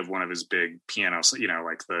like kind of one of his big pianos,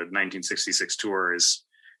 like the 1966 tour is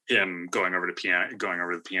him going over the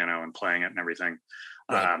piano and playing it and everything.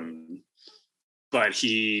 Right. But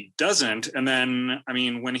he doesn't. And then, I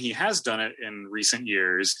mean, when he has done it in recent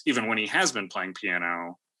years, even when he has been playing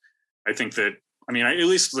piano, I think that, I mean, at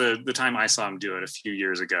least the time I saw him do it a few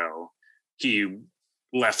years ago, he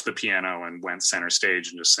left the piano and went center stage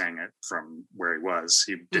and just sang it from where he was.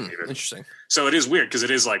 He didn't even. Interesting. So it is weird because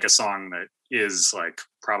it is like a song that is like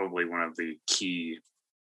probably one of the key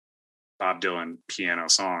Bob Dylan piano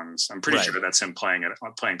songs. I'm pretty sure that's him playing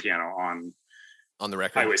piano on the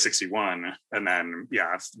record, Highway 61, and then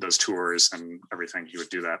those tours and everything. He would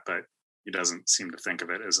do that, but he doesn't seem to think of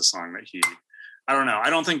it as a song that he. I don't know. I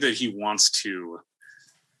don't think that he wants to.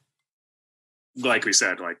 Like we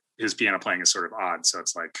said, like his piano playing is sort of odd, so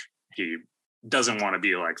it's like he doesn't want to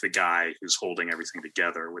be like the guy who's holding everything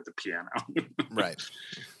together with the piano. Right.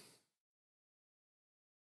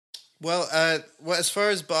 Well, as far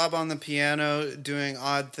as Bob on the piano doing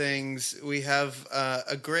odd things, we have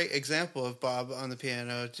a great example of Bob on the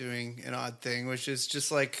piano doing an odd thing, which is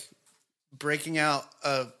just like breaking out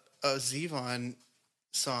a Zevon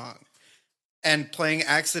song and playing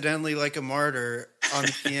Accidentally Like a Martyr on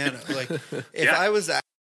the piano. Like, if I was... I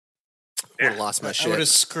would have lost my shit. I would have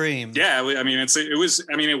screamed. Yeah, I mean,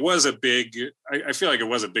 it was a big... I feel like it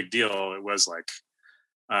was a big deal. It was like...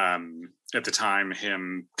 at the time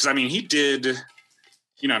him, because I mean he did,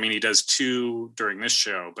 he does 2 during this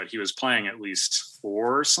show, but he was playing at least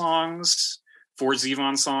 4 Zevon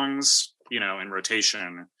songs, in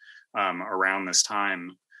rotation around this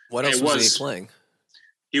time. What else was he playing?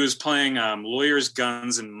 He was playing Lawyers,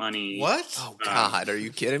 Guns, and Money. What? Oh God, are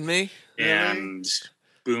you kidding me? And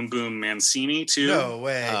Boom Boom Mancini too. No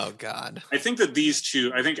way. Oh God. I think that these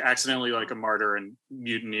 2, Accidentally Like a Martyr and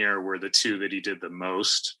Mutineer were the 2 that he did the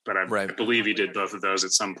most, but I believe he did both of those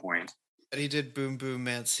at some point. But he did Boom Boom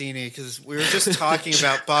Mancini because we were just talking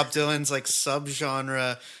about Bob Dylan's like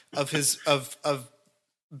subgenre of his of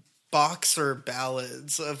boxer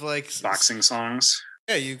ballads of like boxing songs.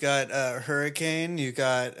 Yeah, you got Hurricane, you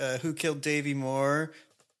got Who Killed Davy Moore,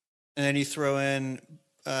 and then you throw in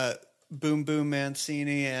Boom Boom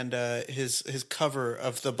Mancini and his cover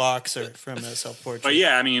of The Boxer from Self Portrait. But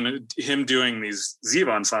yeah, I mean, him doing these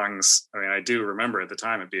Zevon songs, I mean, I do remember at the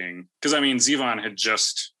time it being... Because, I mean, Zevon had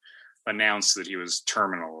just announced that he was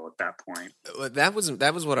terminal at that point. That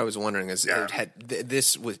was what I was wondering. This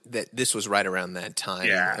was right around that time.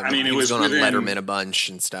 Yeah, I mean, it was going on Letterman a bunch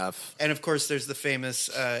and stuff. And of course, there's the famous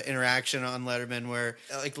interaction on Letterman where,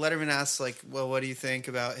 like, Letterman asks, like, "Well, what do you think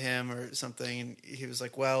about him?" or something, and he was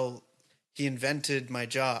like, "Well, he invented my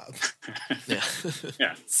job."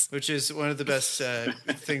 Yeah, which is one of the best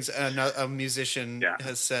things a musician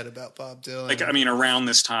has said about Bob Dylan. Like, I mean, around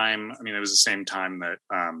this time, I mean, it was the same time that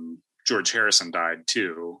George Harrison died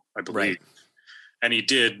too, I believe. Right. And he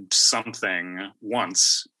did something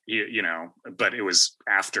once, but it was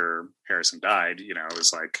after Harrison died, it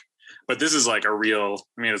was like, but this is like a real,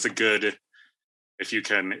 I mean, it's if you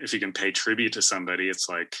can pay tribute to somebody, it's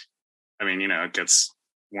like, I mean, it gets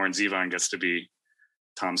Warren Zevon gets to be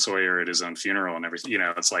Tom Sawyer at his own funeral and everything.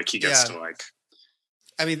 It's like he gets to like.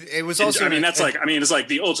 I mean, it was also. It's like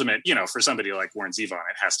the ultimate. For somebody like Warren Zevon,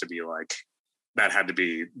 it has to be like that. Had to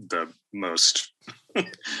be the most,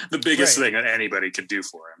 the biggest thing that anybody could do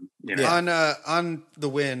for him. On The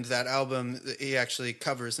Wind, that album, he actually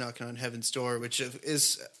covers "Knocking on Heaven's Door," which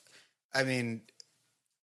is, I mean,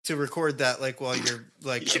 to record that like while you're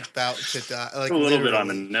like about to die, like a little bit on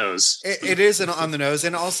the nose. It is on the nose,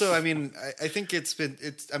 and also, I mean, I think it's.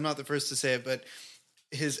 I'm not the first to say it, but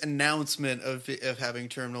his announcement of having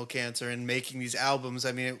terminal cancer and making these albums,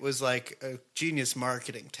 I mean, it was like a genius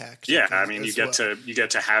marketing tactic. Yeah, I mean, you get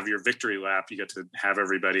to have your victory lap. You get to have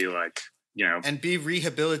everybody like and be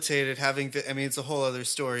rehabilitated. I mean, it's a whole other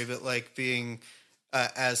story, but like being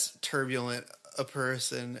as turbulent a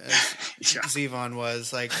person as Zevon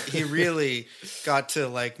was, like he really got to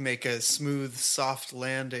like make a smooth, soft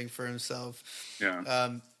landing for himself.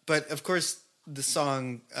 Yeah. But of course, the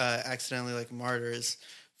song "Accidentally Like a Martyr" is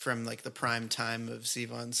from like the prime time of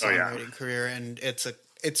Zevon's songwriting career, and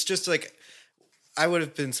it's just like I would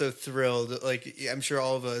have been so thrilled. Like I'm sure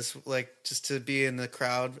all of us, like just to be in the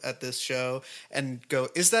crowd at this show and go,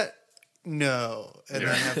 "Is that no?" And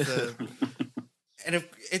then have to. And if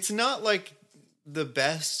it's not like the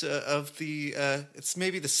best of the it's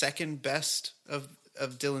maybe the second best of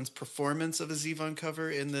Dylan's performance of a Zevon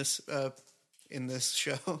cover in this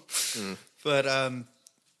show. But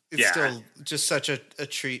it's still just such a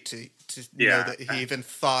treat to know that he even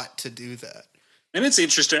thought to do that. And it's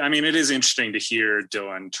interesting. I mean, it is interesting to hear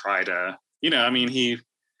Dylan try to, I mean,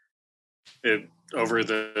 over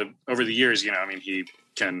the years, I mean, he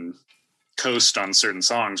can coast on certain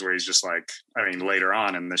songs where he's just like, I mean, later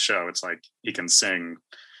on in the show, it's like he can sing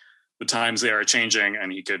 "The Times They Are Changing"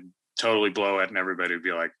 and he could totally blow it and everybody would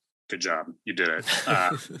be like, "Good job, you did it."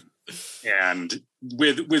 And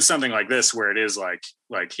with something like this, where it is like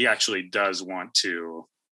he actually does want to,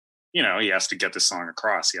 he has to get the song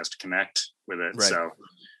across. He has to connect with it. Right. So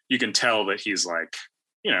you can tell that he's like,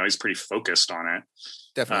 he's pretty focused on it.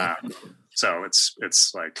 Definitely. So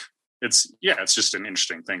it's like, it's just an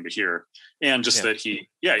interesting thing to hear. And just that he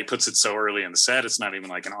puts it so early in the set. It's not even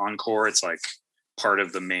like an encore. It's like part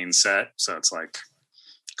of the main set. So it's like,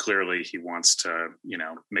 clearly he wants to,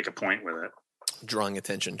 make a point with it. Drawing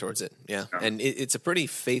attention towards it. Yeah. And it's a pretty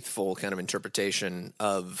faithful kind of interpretation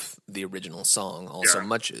of the original song. Also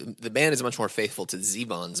the band is much more faithful to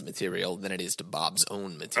Zevon's material than it is to Bob's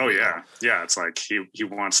own material. Oh yeah. Yeah. It's like he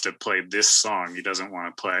wants to play this song. He doesn't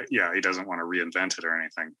want to he doesn't want to reinvent it or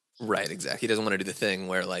anything. Right, exactly. He doesn't want to do the thing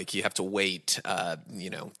where like you have to wait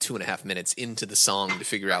 2.5 minutes into the song to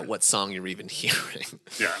figure out what song you're even hearing.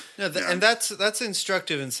 Yeah. And that's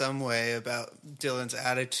instructive in some way about Dylan's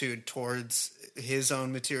attitude towards his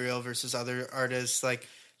own material versus other artists. Like,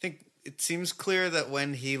 I think it seems clear that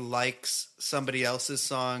when he likes somebody else's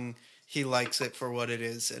song, he likes it for what it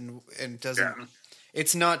is and doesn't. Yeah.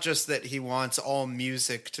 It's not just that he wants all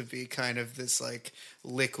music to be kind of this like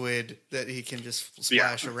liquid that he can just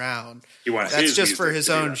splash around. That's just for his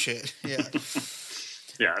own shit. Yeah.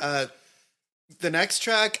 Yeah. The next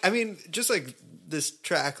track, I mean, just like this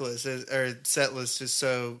track list or set list is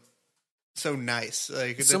so nice.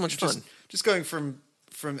 Like it's so much fun. Just going from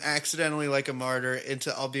 "Accidentally Like a Martyr"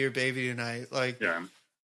 into "I'll Be Your Baby Tonight." Like,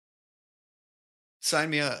 sign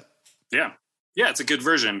me up. Yeah. Yeah, it's a good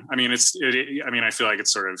version. I mean, I feel like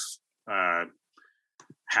it's sort of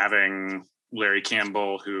having Larry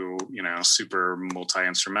Campbell, who, super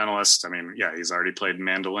multi-instrumentalist. I mean, he's already played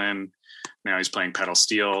mandolin. Now he's playing pedal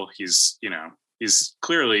steel. He's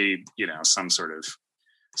clearly, some sort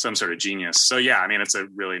of genius. So yeah, I mean, it's a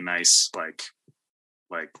really nice, like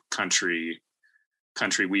country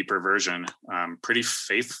weeper version. Pretty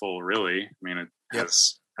faithful, really. I mean, it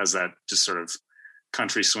has that just sort of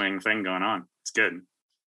country swing thing going on. It's good.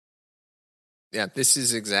 Yeah, this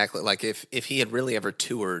is exactly like if he had really ever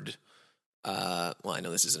toured. Well, I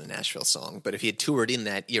know this isn't a Nashville song, but if he had toured in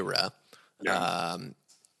that era,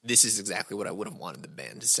 this is exactly what I would have wanted the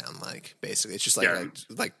band to sound like. Basically, it's just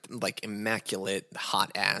like immaculate,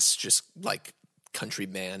 hot ass, just like country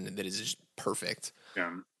band that is just perfect.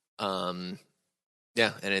 Yeah.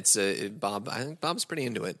 Yeah, and it's Bob. I think Bob's pretty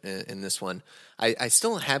into it in this one. I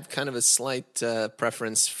still have kind of a slight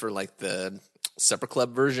preference for like the Supper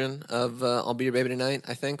Club version of "I'll Be Your Baby Tonight."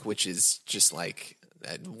 I think, which is just like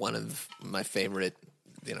one of my favorite,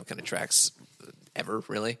 kind of tracks ever,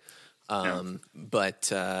 really.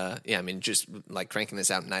 But I mean, just like cranking this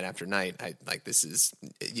out night after night, I like this is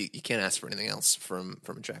you can't ask for anything else from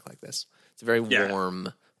a track like this. It's a very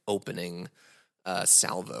warm opening.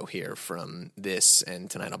 salvo here from this, and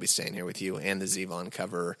tonight I'll be staying here with you, and the Zevon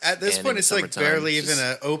cover. At this and point, In it's like Summertime, barely just- even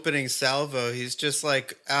an opening salvo. He's just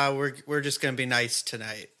like, we're just gonna be nice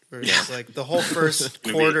tonight. We're just like the whole first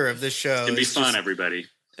quarter of this show. It's gonna be is fun, just- everybody.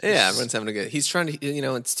 Yeah, everyone's having a good. He's trying to,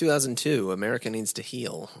 it's 2002. America needs to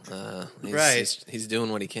heal. He's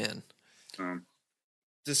doing what he can.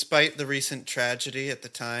 Despite the recent tragedy at the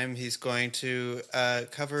time, he's going to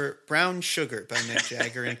cover "Brown Sugar" by Mick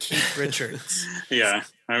Jagger and Keith Richards. Yeah,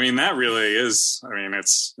 I mean that really is. I mean,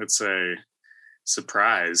 it's a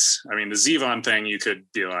surprise. I mean, the Zevon thing, you could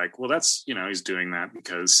be like, well, that's he's doing that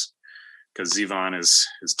because Zevon is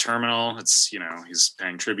terminal. It's he's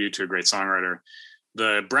paying tribute to a great songwriter.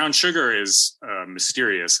 The Brown Sugar is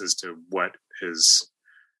mysterious as to what his.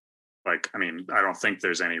 Like, I mean, I don't think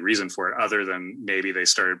there's any reason for it other than maybe they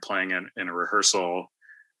started playing it in a rehearsal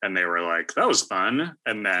and they were like, that was fun.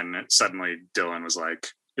 And then suddenly Dylan was like,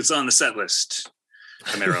 it's on the set list.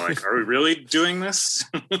 And they were like, are we really doing this?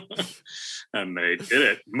 And they did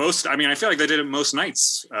it. I feel like they did it most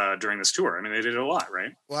nights during this tour. I mean, they did it a lot,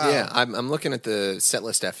 right? Wow. Yeah, I'm looking at the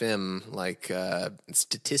Setlist FM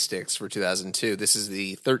statistics for 2002. This is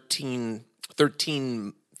the 13th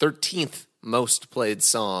most played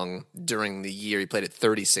song during the year. He played it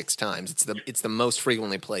 36 times. It's the most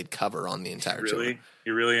frequently played cover on the entire tour.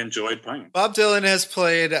 You really enjoyed playing it. Bob Dylan has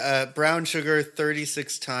played Brown Sugar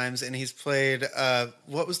 36 times, and he's played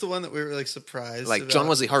what was the one that we were like surprised? Like about? John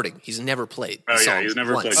Wesley Harding, he's never played. Oh the yeah, song he's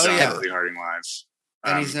never once, played John ever. Wesley Harding live.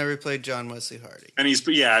 And he's never played John Wesley Harding. And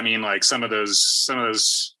I mean, like some of those.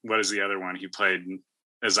 What is the other one? He played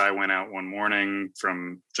 "As I Went Out One Morning"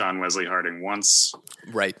 from John Wesley Harding once.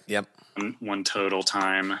 Right. Yep. One total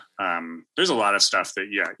time. There's a lot of stuff that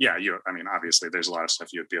I mean, obviously there's a lot of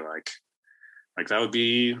stuff you would be like that would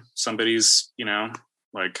be somebody's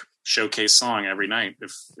like showcase song every night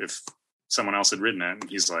if someone else had written it. And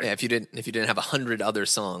he's like, yeah, if you didn't have 100 other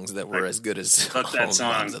songs that were as good as all that of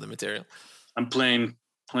song. Bob's other material. I'm playing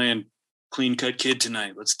Clean Cut Kid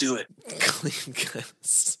tonight. Let's do it. Clean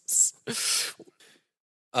cuts.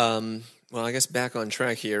 Well, I guess back on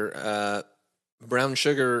track here. Brown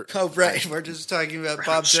Sugar. Oh, right. We're just talking about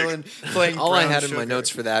Bob Dylan playing All Brown I had Sugar. in my notes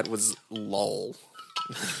for that was lol.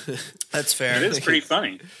 That's fair. It is pretty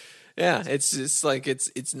funny. Yeah, it's just like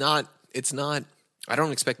it's not. I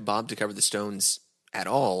don't expect Bob to cover the Stones at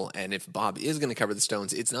all, and if Bob is going to cover the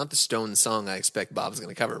Stones, it's not the Stones song I expect Bob's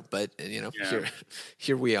going to cover. But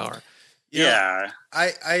here we are. Yeah.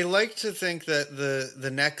 I like to think that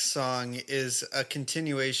the next song is a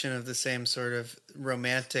continuation of the same sort of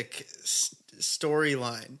romantic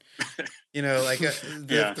storyline.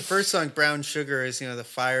 The first song, Brown Sugar, is the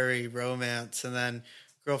fiery romance, and then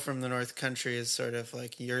Girl from the North Country is sort of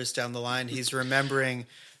like years down the line. He's remembering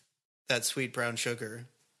that sweet brown sugar.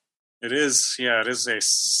 It is, it is a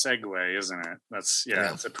segue, isn't it?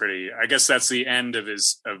 It's a pretty. I guess that's the end of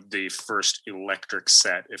the first Electric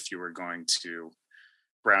set. If you were going to,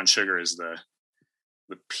 Brown Sugar is the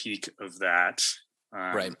peak of that,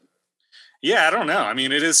 right? Yeah, I don't know. I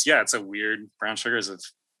mean, it is. Yeah, it's a weird. Brown Sugar is a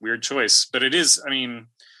weird choice, but it is. I mean,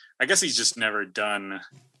 I guess he's just never done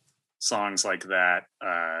songs like that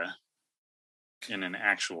in an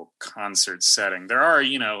actual concert setting. There are,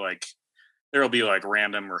 there'll be like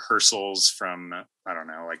random rehearsals from, I don't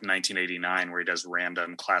know, like 1989 where he does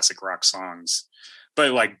random classic rock songs,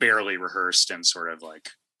 but like barely rehearsed and sort of like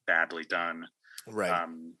badly done. Right.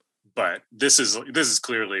 But this is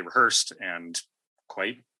clearly rehearsed and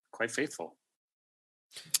quite faithful.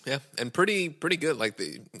 Yeah, and pretty good. Like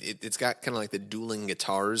it's got kind of like the dueling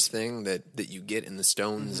guitars thing that you get in the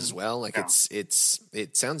Stones as well. Like it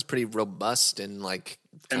sounds pretty robust and like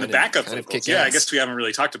and the backup vocals. Yeah, I guess we haven't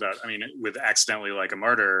really talked about. I mean, with Accidentally Like a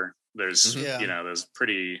Martyr, there's there's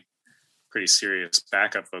pretty serious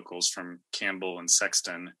backup vocals from Campbell and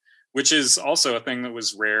Sexton, which is also a thing that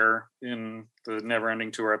was rare in the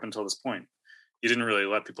Neverending Tour up until this point. You didn't really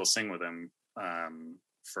let people sing with him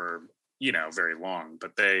for very long,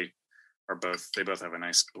 but they both have a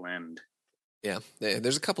nice blend. Yeah,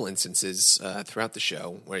 there's a couple instances throughout the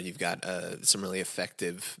show where you've got some really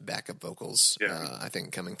effective backup vocals. I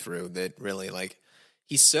think coming through that really like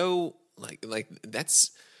he's so like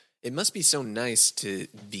that's it must be so nice to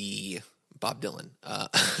be Bob Dylan,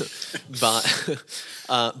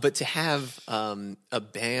 but to have a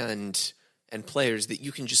band and players that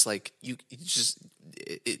you can just like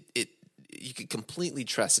you can completely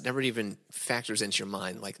trust. It never even factors into your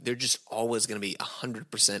mind. Like they're just always going to be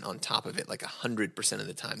 100% on top of it. Like 100% of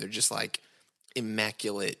the time, they're just like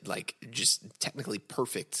immaculate, like just technically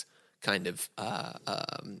perfect kind of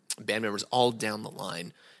band members all down the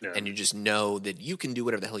line. Yeah. And you just know that you can do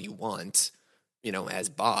whatever the hell you want as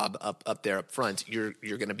Bob up there up front, you're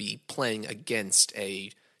going to be playing against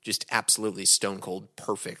a just absolutely stone cold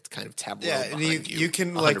perfect kind of tableau. Yeah, and you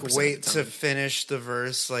can like 100% wait to finish the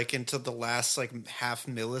verse like until the last like half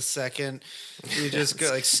millisecond. You just go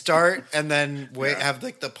like start and then wait, have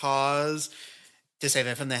like the pause to save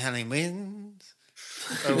it from the howling winds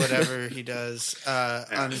or whatever he does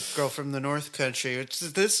on "Girl from the North Country."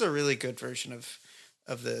 This is a really good version of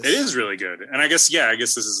this. It is really good, and I guess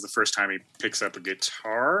this is the first time he picks up a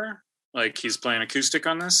guitar. Like he's playing acoustic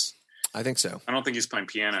on this. I think so. I don't think he's playing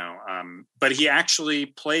piano, but he actually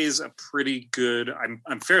plays a pretty good.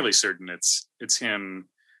 I'm fairly certain it's him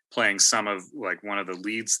playing some of like one of the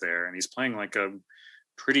leads there, and he's playing like a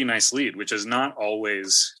pretty nice lead, which is not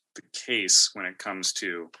always the case when it comes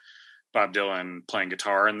to Bob Dylan playing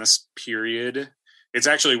guitar in this period. It's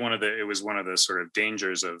actually one of the sort of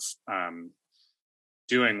dangers of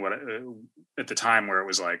doing what at the time where it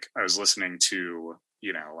was like I was listening to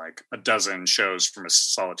like a dozen shows from a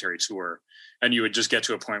solitary tour, and you would just get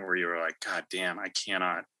to a point where you were like, God damn, I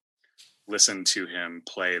cannot listen to him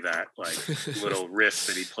play that like little riff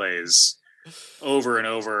that he plays over and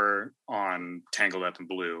over on Tangled Up in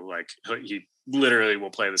Blue. Like he literally will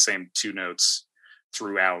play the same two notes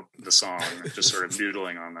throughout the song, just sort of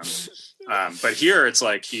noodling on them. But here it's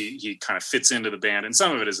like he kind of fits into the band, and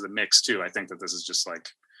some of it is the mix too. I think that this is just like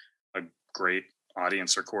a great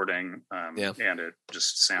audience recording, and it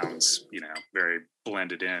just sounds very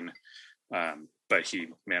blended in. But he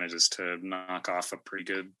manages to knock off a pretty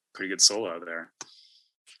good solo there.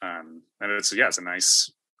 And it's a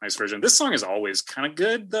nice version. This song is always kind of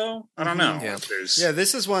good though. I don't know.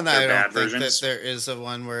 This is one that I don't think that there is a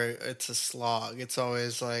one where it's a slog. It's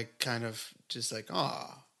always like kind of just like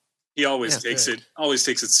he always takes it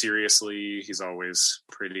seriously. He's always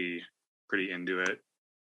pretty into it.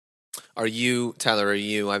 Are you, Tyler,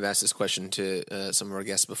 I've asked this question to some of our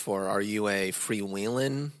guests before, are you a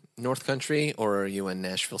freewheeling North Country or are you a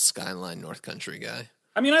Nashville Skyline North Country guy?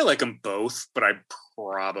 I mean, I like them both, but I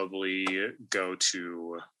probably go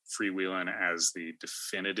to freewheeling as the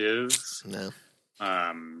definitive. No.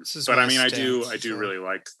 But I mean, I do really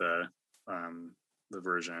like the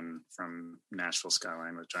version from Nashville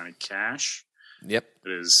Skyline with Johnny Cash. Yep.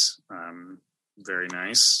 It is very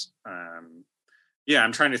nice.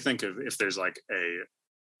 I'm trying to think of if there's like a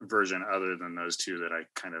version other than those two that I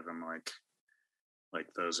kind of am like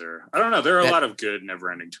those are, I don't know. There are a lot of good Never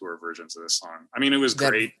Ending Tour versions of this song. I mean, it was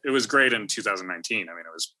great. It was great in 2019. I mean,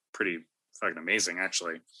 it was pretty fucking amazing,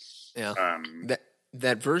 actually. Yeah.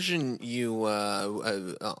 That version you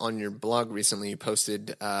on your blog recently you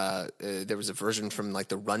posted, there was a version from like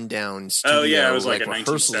the Rundown studio. Oh yeah, it was like a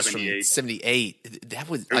rehearsals from 78. That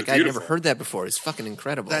was like I'd never heard that before. It's fucking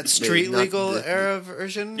incredible. That Street Legal era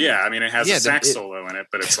version. Yeah, I mean it has a sax solo in it,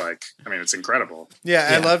 but it's like it's incredible. Yeah,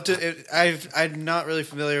 I loved it. I'm not really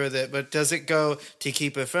familiar with it, but does it go to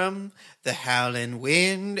keep it from the howling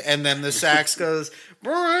wind, and then the sax goes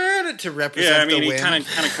to represent? Yeah, I mean the he wind.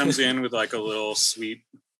 kind of comes in with like a little sweet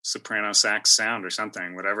soprano sax sound or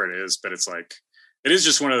something, whatever it is. But it's like it is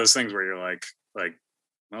just one of those things where you're like,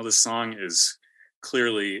 well, this song is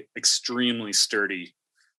clearly extremely sturdy.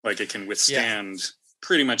 Like it can withstand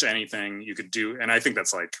pretty much anything you could do, and I think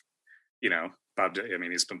that's like, Bob. I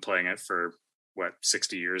mean, he's been playing it for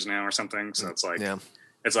 60 years now or something. So it's like. Yeah.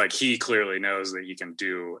 It's like he clearly knows that he can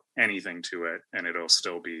do anything to it, and it'll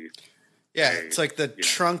still be. Yeah, it's like the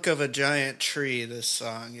trunk of a giant tree. This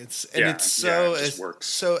song, it's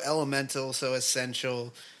so elemental, so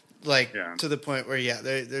essential, to the point where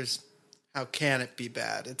there's how can it be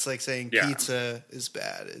bad? It's like saying pizza is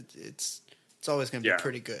bad. It's always going to be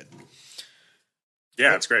pretty good.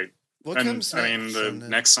 Yeah, it's great. What comes next? I mean, the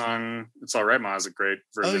next song, "It's All Right, Ma," is a great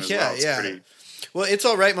version as well. It's pretty. Well, "It's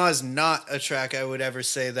All Right, Ma" is not a track I would ever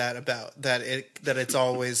say that about. That it's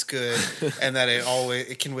always good and that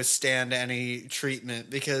it can withstand any treatment,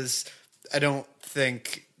 because I don't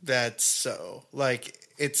think that's so. Like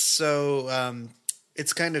it's so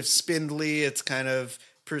it's kind of spindly. It's kind of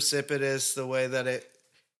precipitous the way that it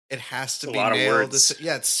has to be nailed.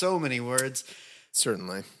 It's so many words.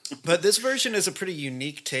 Certainly. But this version is a pretty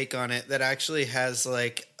unique take on it that actually has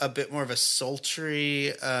like a bit more of a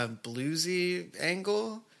sultry, bluesy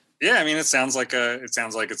angle. Yeah, I mean, it sounds like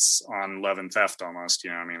it's on Love and Theft almost.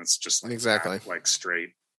 I mean, it's just like exactly like straight,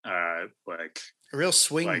 like a real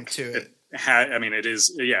swing to it. I mean, it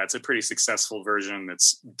is. Yeah, it's a pretty successful version.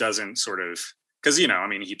 That's doesn't sort of because I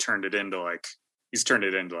mean, he's turned it into like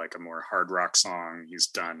a more hard rock song. He's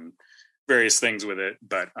done various things with it,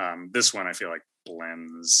 but this one I feel like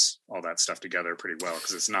blends all that stuff together pretty well,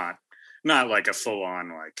 because it's not like a full on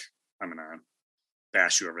like I'm gonna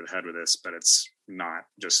bash you over the head with this, but it's not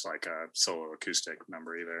just like a solo acoustic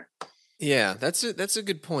number either. Yeah, that's a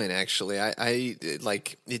good point, actually. I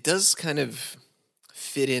like, it does kind of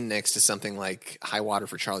fit in next to something like High Water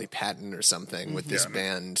for Charlie Patton or something with this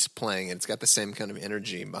band playing. It's got the same kind of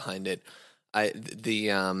energy behind it.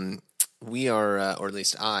 We are, or at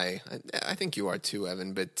least I think you are too,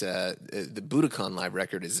 Evan, but the Budokan live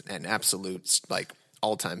record is an absolute like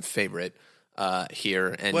all-time favorite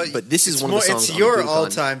here, and but this is one of the songs. It's your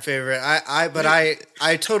all-time favorite.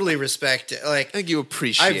 I totally respect it. Like, I think you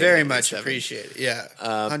appreciate. I very much appreciate it. Yeah,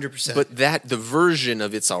 100%. But the version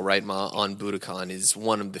of "It's All Right Ma" on Budokan is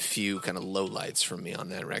one of the few kind of lowlights for me on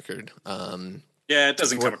that record. Yeah, it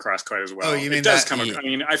doesn't come across quite as well. Oh, you mean it does come? I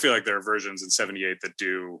mean, I feel like there are versions in '78 that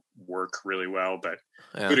do work really well, but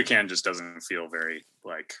Budokan just doesn't feel very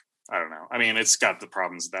like, I don't know. I mean, it's got the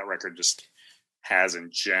problems that record just has in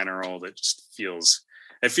general that just feels.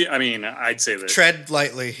 I mean, I'd say that tread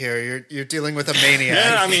lightly here. You're dealing with a maniac.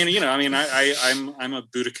 Yeah, I mean, I'm a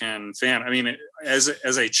Budokan fan. I mean, as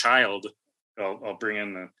a child, I'll bring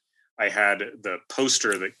in I had the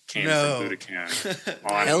poster that came from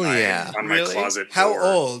Budokan on my closet door. How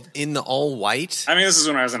old? In the all white? I mean, this is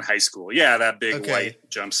when I was in high school. Yeah, that big white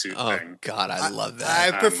jumpsuit thing. Oh God, I love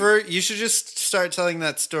that. I prefer. You should just start telling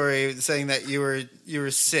that story, saying that you were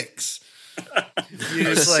 6. You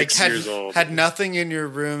just like 6 years old. Had nothing in your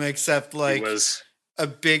room except like a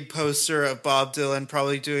big poster of Bob Dylan,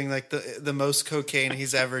 probably doing like the most cocaine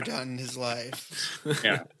he's ever done in his life.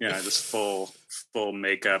 Yeah, just full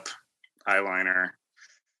makeup, eyeliner,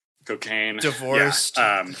 cocaine, divorced.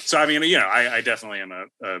 Yeah. So I mean, I definitely am a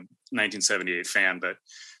 1978 fan, but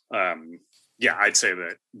I'd say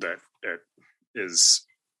that it is.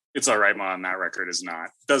 It's All Right Ma on that record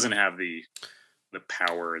doesn't have the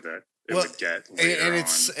power that it would get later and on.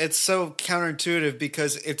 It's so counterintuitive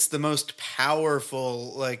because it's the most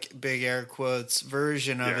powerful, like big air quotes,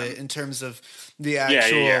 version of it in terms of the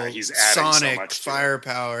actual He's sonic so much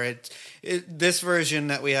firepower. This version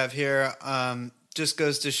that we have here just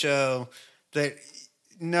goes to show that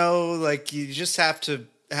like you just have to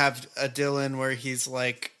have a Dylan where he's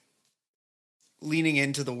like leaning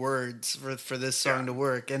into the words for this song to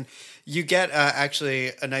work, and you get actually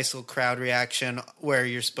a nice little crowd reaction where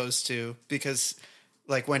you're supposed to, because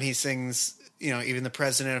like when he sings, even the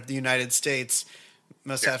president of the United States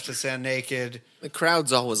must have to stand naked. The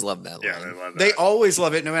crowds always love that line. Yeah, they love that. They always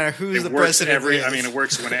love it, no matter who the president is. I mean, it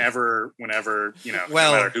works whenever no matter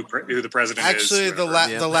who the president is. Actually, the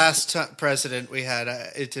last president we had,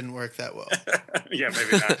 it didn't work that well. Yeah,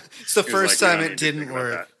 maybe not. It's the first time it didn't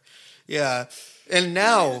work. Yeah. And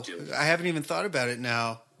now, I haven't even thought about it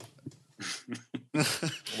now.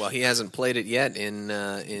 Well, he hasn't played it yet in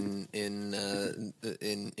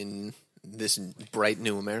this bright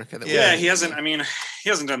new America. He hasn't. I mean, he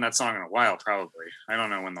hasn't done that song in a while. Probably. I don't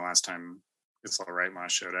know when the last time "It's All Right Ma"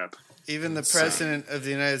 showed up. Even the president of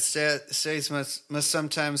the United States must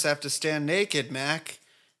sometimes have to stand naked, Mac.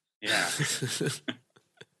 Yeah.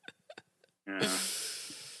 Yeah.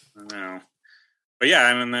 I know. But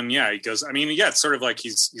yeah, and then he goes. I mean, it's sort of like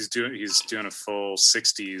he's doing a full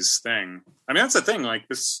 '60s thing. I mean, that's the thing. Like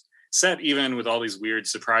this set, even with all these weird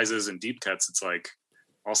surprises and deep cuts, it's like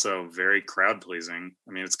also very crowd pleasing.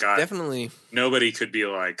 I mean, it's got definitely nobody could be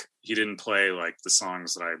like he didn't play like the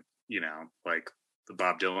songs that like the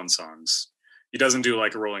Bob Dylan songs. He doesn't do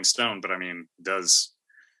like a Rolling Stone, but I mean, does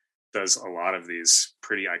a lot of these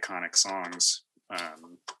pretty iconic songs.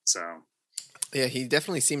 So yeah, he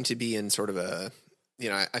definitely seemed to be in sort of a.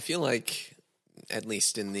 I feel like, at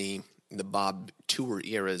least in the Bob tour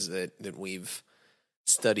eras that we've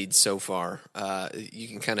studied so far, you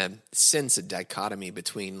can kind of sense a dichotomy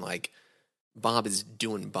between like Bob is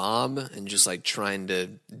doing Bob and just like trying to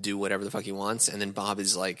do whatever the fuck he wants, and then Bob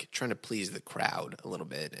is like trying to please the crowd a little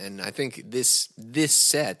bit. And I think this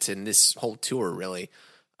set and this whole tour really.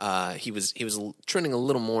 He was trending a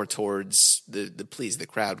little more towards the please the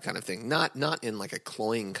crowd kind of thing, not in like a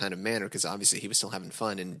cloying kind of manner, because obviously he was still having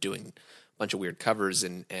fun and doing a bunch of weird covers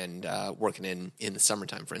and working in the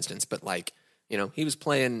summertime, for instance. But like he was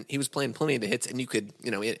playing plenty of the hits, and you could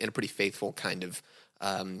in a pretty faithful kind of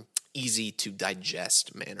easy to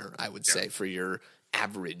digest manner, I would say, for your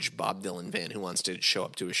average Bob Dylan fan who wants to show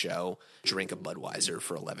up to a show, drink a Budweiser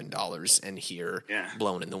for $11, and hear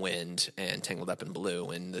 "Blown in the Wind" and "Tangled Up in Blue"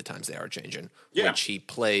 and "The Times They Are Changing," which he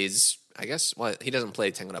plays. I guess he doesn't play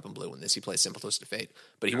 "Tangled Up in Blue" in this. He plays "Simple Twist of Fate,"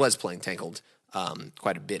 but he was playing "Tangled"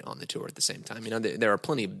 quite a bit on the tour at the same time. There are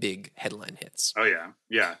plenty of big headline hits. Oh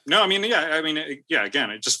yeah. No, I mean,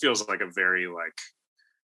 again, it just feels like a very like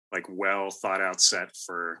well thought out set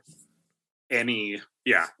for any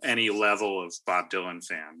level of Bob Dylan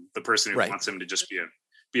fan. The person who wants him to just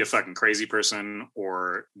be a fucking crazy person,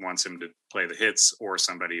 or wants him to play the hits, or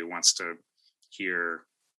somebody who wants to hear,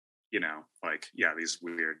 these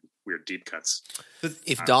weird deep cuts. But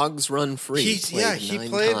if Dogs Run Free, he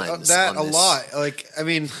played that a lot. Like, I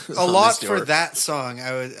mean, a lot for that song.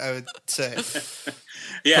 I would say.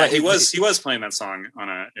 Yeah, he was playing that song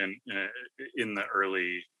in the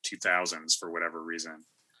early 2000s for whatever reason.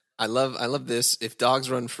 I love this. If Dogs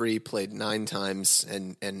Run Free played 9 times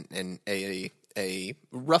and a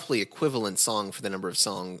roughly equivalent song for the number of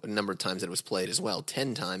times that it was played as well,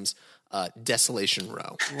 10 times. Desolation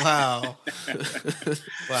Row. Wow.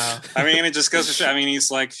 Wow. I mean, it just goes to show. I mean,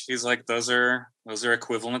 he's like those are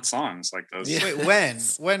equivalent songs, like those. Yeah.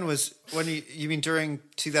 Wait, when you mean during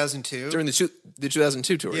 2002? During the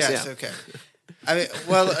 2002 tours. Yes. Yeah. Okay. I mean,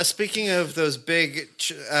 well, speaking of those big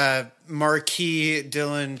marquee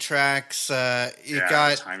Dylan tracks, you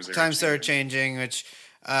got Times Are Changing, which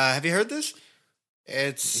have you heard this?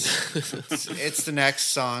 It's the next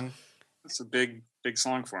song. It's a big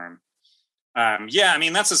song for him. I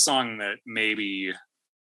mean, that's a song that maybe,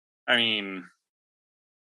 I mean,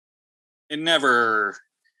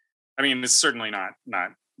 it's certainly not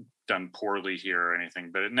done poorly here or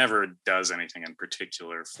anything, but it never does anything in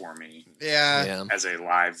particular for me. Yeah. As a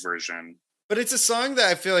live version. But it's a song that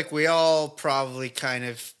I feel like we all probably kind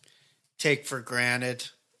of take for granted.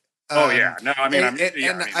 No, I mean,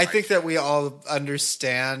 I think that we all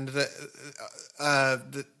understand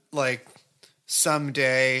that, like,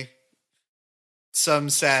 someday, some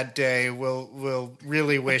sad day, we'll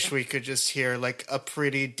really wish we could just hear like a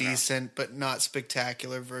pretty decent but not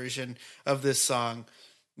spectacular version of this song,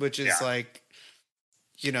 which is like,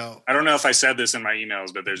 I don't know if I said this in my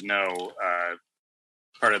emails, but there's no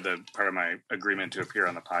part of my agreement to appear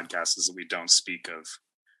on the podcast is that we don't speak of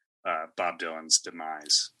Bob Dylan's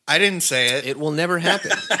demise. I didn't say it. It will never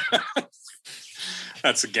happen.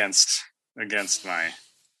 That's against my.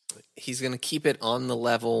 He's going to keep it on the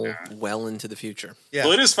level well into the future. Yeah.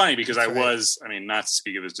 Well, it is funny because not to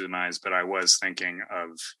speak of his demise, but I was thinking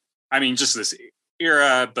of, just this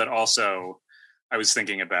era, but also I was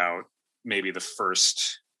thinking about maybe the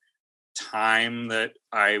first time that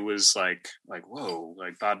I was like, whoa,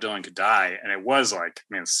 like Bob Dylan could die. And it was like,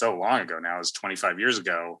 it's so long ago now. It was 25 years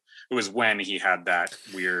ago. It was when he had that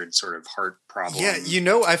weird sort of heart problem.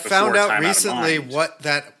 Yeah, I found out recently what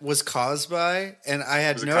that was caused by, and I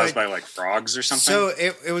had no idea. Caused by like frogs or something? So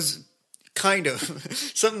it was kind of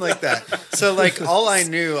something like that. So like all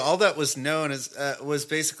that was known as was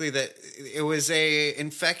basically that it was a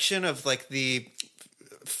infection of like the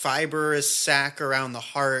fibrous sac around the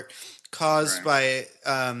heart caused by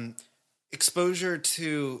exposure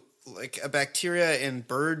to like a bacteria in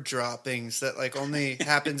bird droppings that like only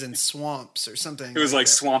happens in swamps or something. It was like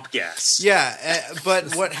swamp gas. Yeah,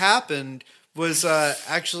 but what happened was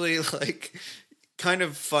actually like kind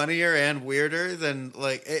of funnier and weirder than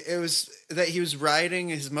like it was that he was riding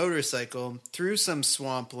his motorcycle through some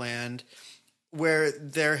swampland where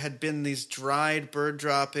there had been these dried bird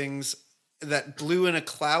droppings that blew in a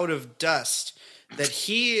cloud of dust that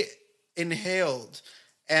he inhaled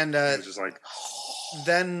and just like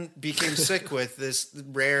then became sick with this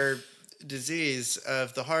rare disease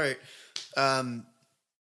of the heart.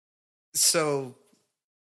 So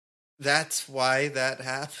that's why that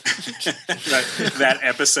happened. that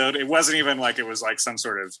episode, it wasn't even like it was like some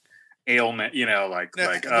sort of ailment,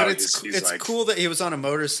 but it's like, cool that he was on a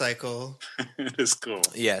motorcycle. It is cool.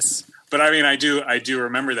 Yes. But I mean, I do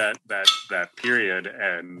remember that period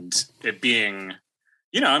and it being,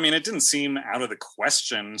 it didn't seem out of the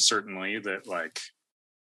question, certainly, that like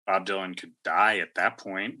Bob Dylan could die at that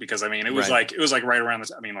point, because it was like right around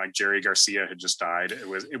this. Like Jerry Garcia had just died.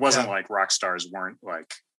 It wasn't like rock stars weren't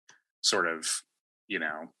like sort of,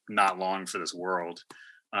 not long for this world.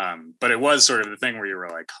 But it was sort of the thing where you were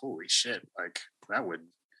like, holy shit, like that would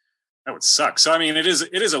suck. So, it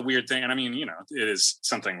is a weird thing. And it is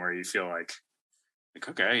something where you feel like,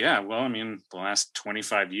 okay, yeah, well, the last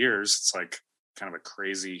 25 years, it's like kind of a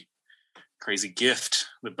crazy gift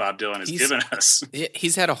that Bob Dylan has given us.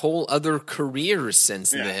 He's had a whole other career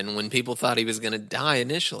since then when people thought he was going to die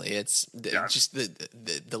initially. It's just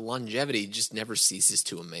the longevity just never ceases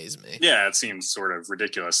to amaze me. Yeah, it seems sort of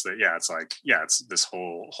ridiculous that, it's like, it's this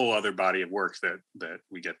whole other body of work that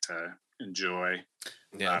we get to enjoy.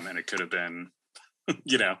 Yeah. And it could have been,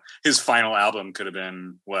 his final album could have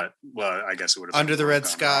been what? Well, I guess it would have been Under the Red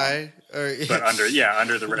Sky. But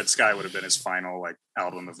Under the Red Sky would have been his final like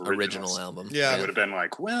album of original album. Yeah. It would have been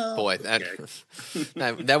like, well, boy,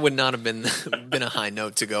 that would not have been a high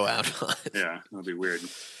note to go out on. Yeah, that'd be weird.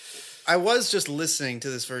 I was just listening to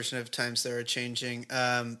this version of Times They Are Changing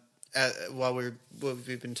while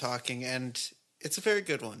we've been talking, and it's a very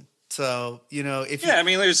good one. So,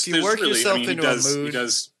 if you work yourself into a mood, he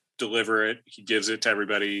does deliver it. He gives it to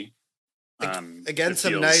everybody. Again,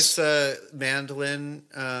 some nice mandolin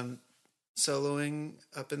soloing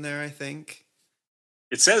up in there, I think.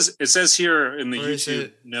 It says here in the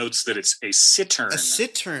YouTube notes that it's a cittern. A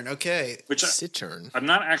cittern, okay. Cittern. I'm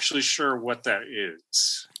not actually sure what that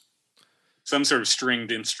is. Some sort of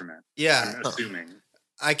stringed instrument. Yeah. I'm assuming.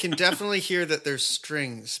 I can definitely hear that there's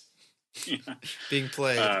strings being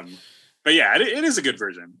played. But yeah, it is a good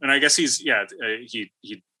version. And I guess he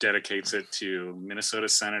dedicates it to Minnesota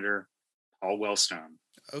Senator Paul Wellstone.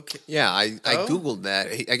 Okay. Yeah, I Googled that.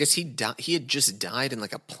 I guess he had just died in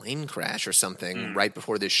like a plane crash or something right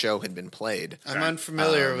before this show had been played. I'm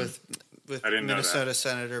unfamiliar with Minnesota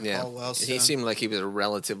Senator yeah. Paul Wellstone. He seemed like he was a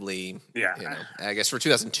relatively, I guess for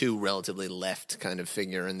 2002, relatively left kind of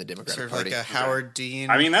figure in the Democratic Party. Like a Howard Dean.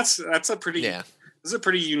 I mean, that's a pretty this is a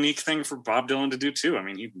pretty unique thing for Bob Dylan to do too. I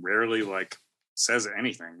mean, he rarely says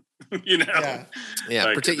anything, Yeah.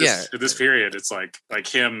 This period, it's like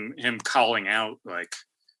him calling out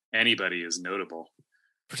anybody is notable.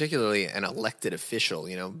 Particularly an elected official,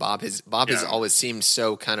 Bob has always seemed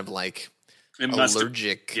so kind of like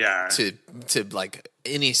allergic to like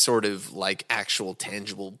any sort of like actual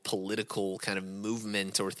tangible political kind of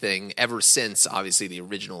movement or thing ever since obviously the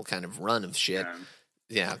original kind of run of shit.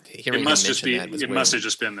 Yeah, it must have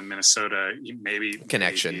just been the Minnesota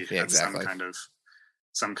connection. Maybe yeah, exactly.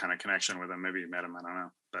 Some kind of connection with him. Maybe he met him. I don't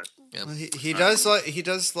know, but well, he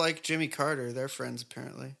does like Jimmy Carter. They're friends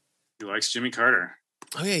apparently. He likes Jimmy Carter.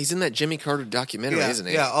 Oh yeah, he's in that Jimmy Carter documentary, isn't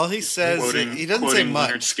he? Yeah, all he says he doesn't say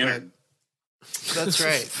much. That's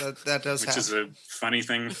right. That does happen. Which is a funny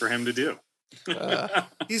thing for him to do.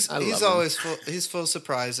 He's always full of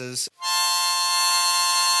surprises.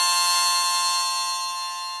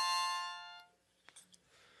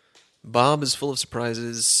 Bob is full of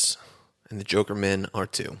surprises, and the Joker men are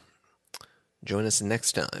too. Join us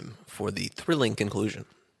next time for the thrilling conclusion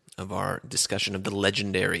of our discussion of the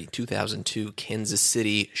legendary 2002 Kansas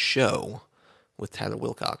City show with Tyler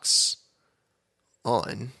Wilcox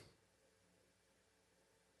on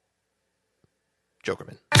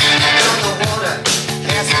Jokerman. Casting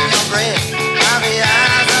your breath, the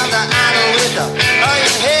eyes of the idol with the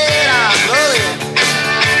iron head.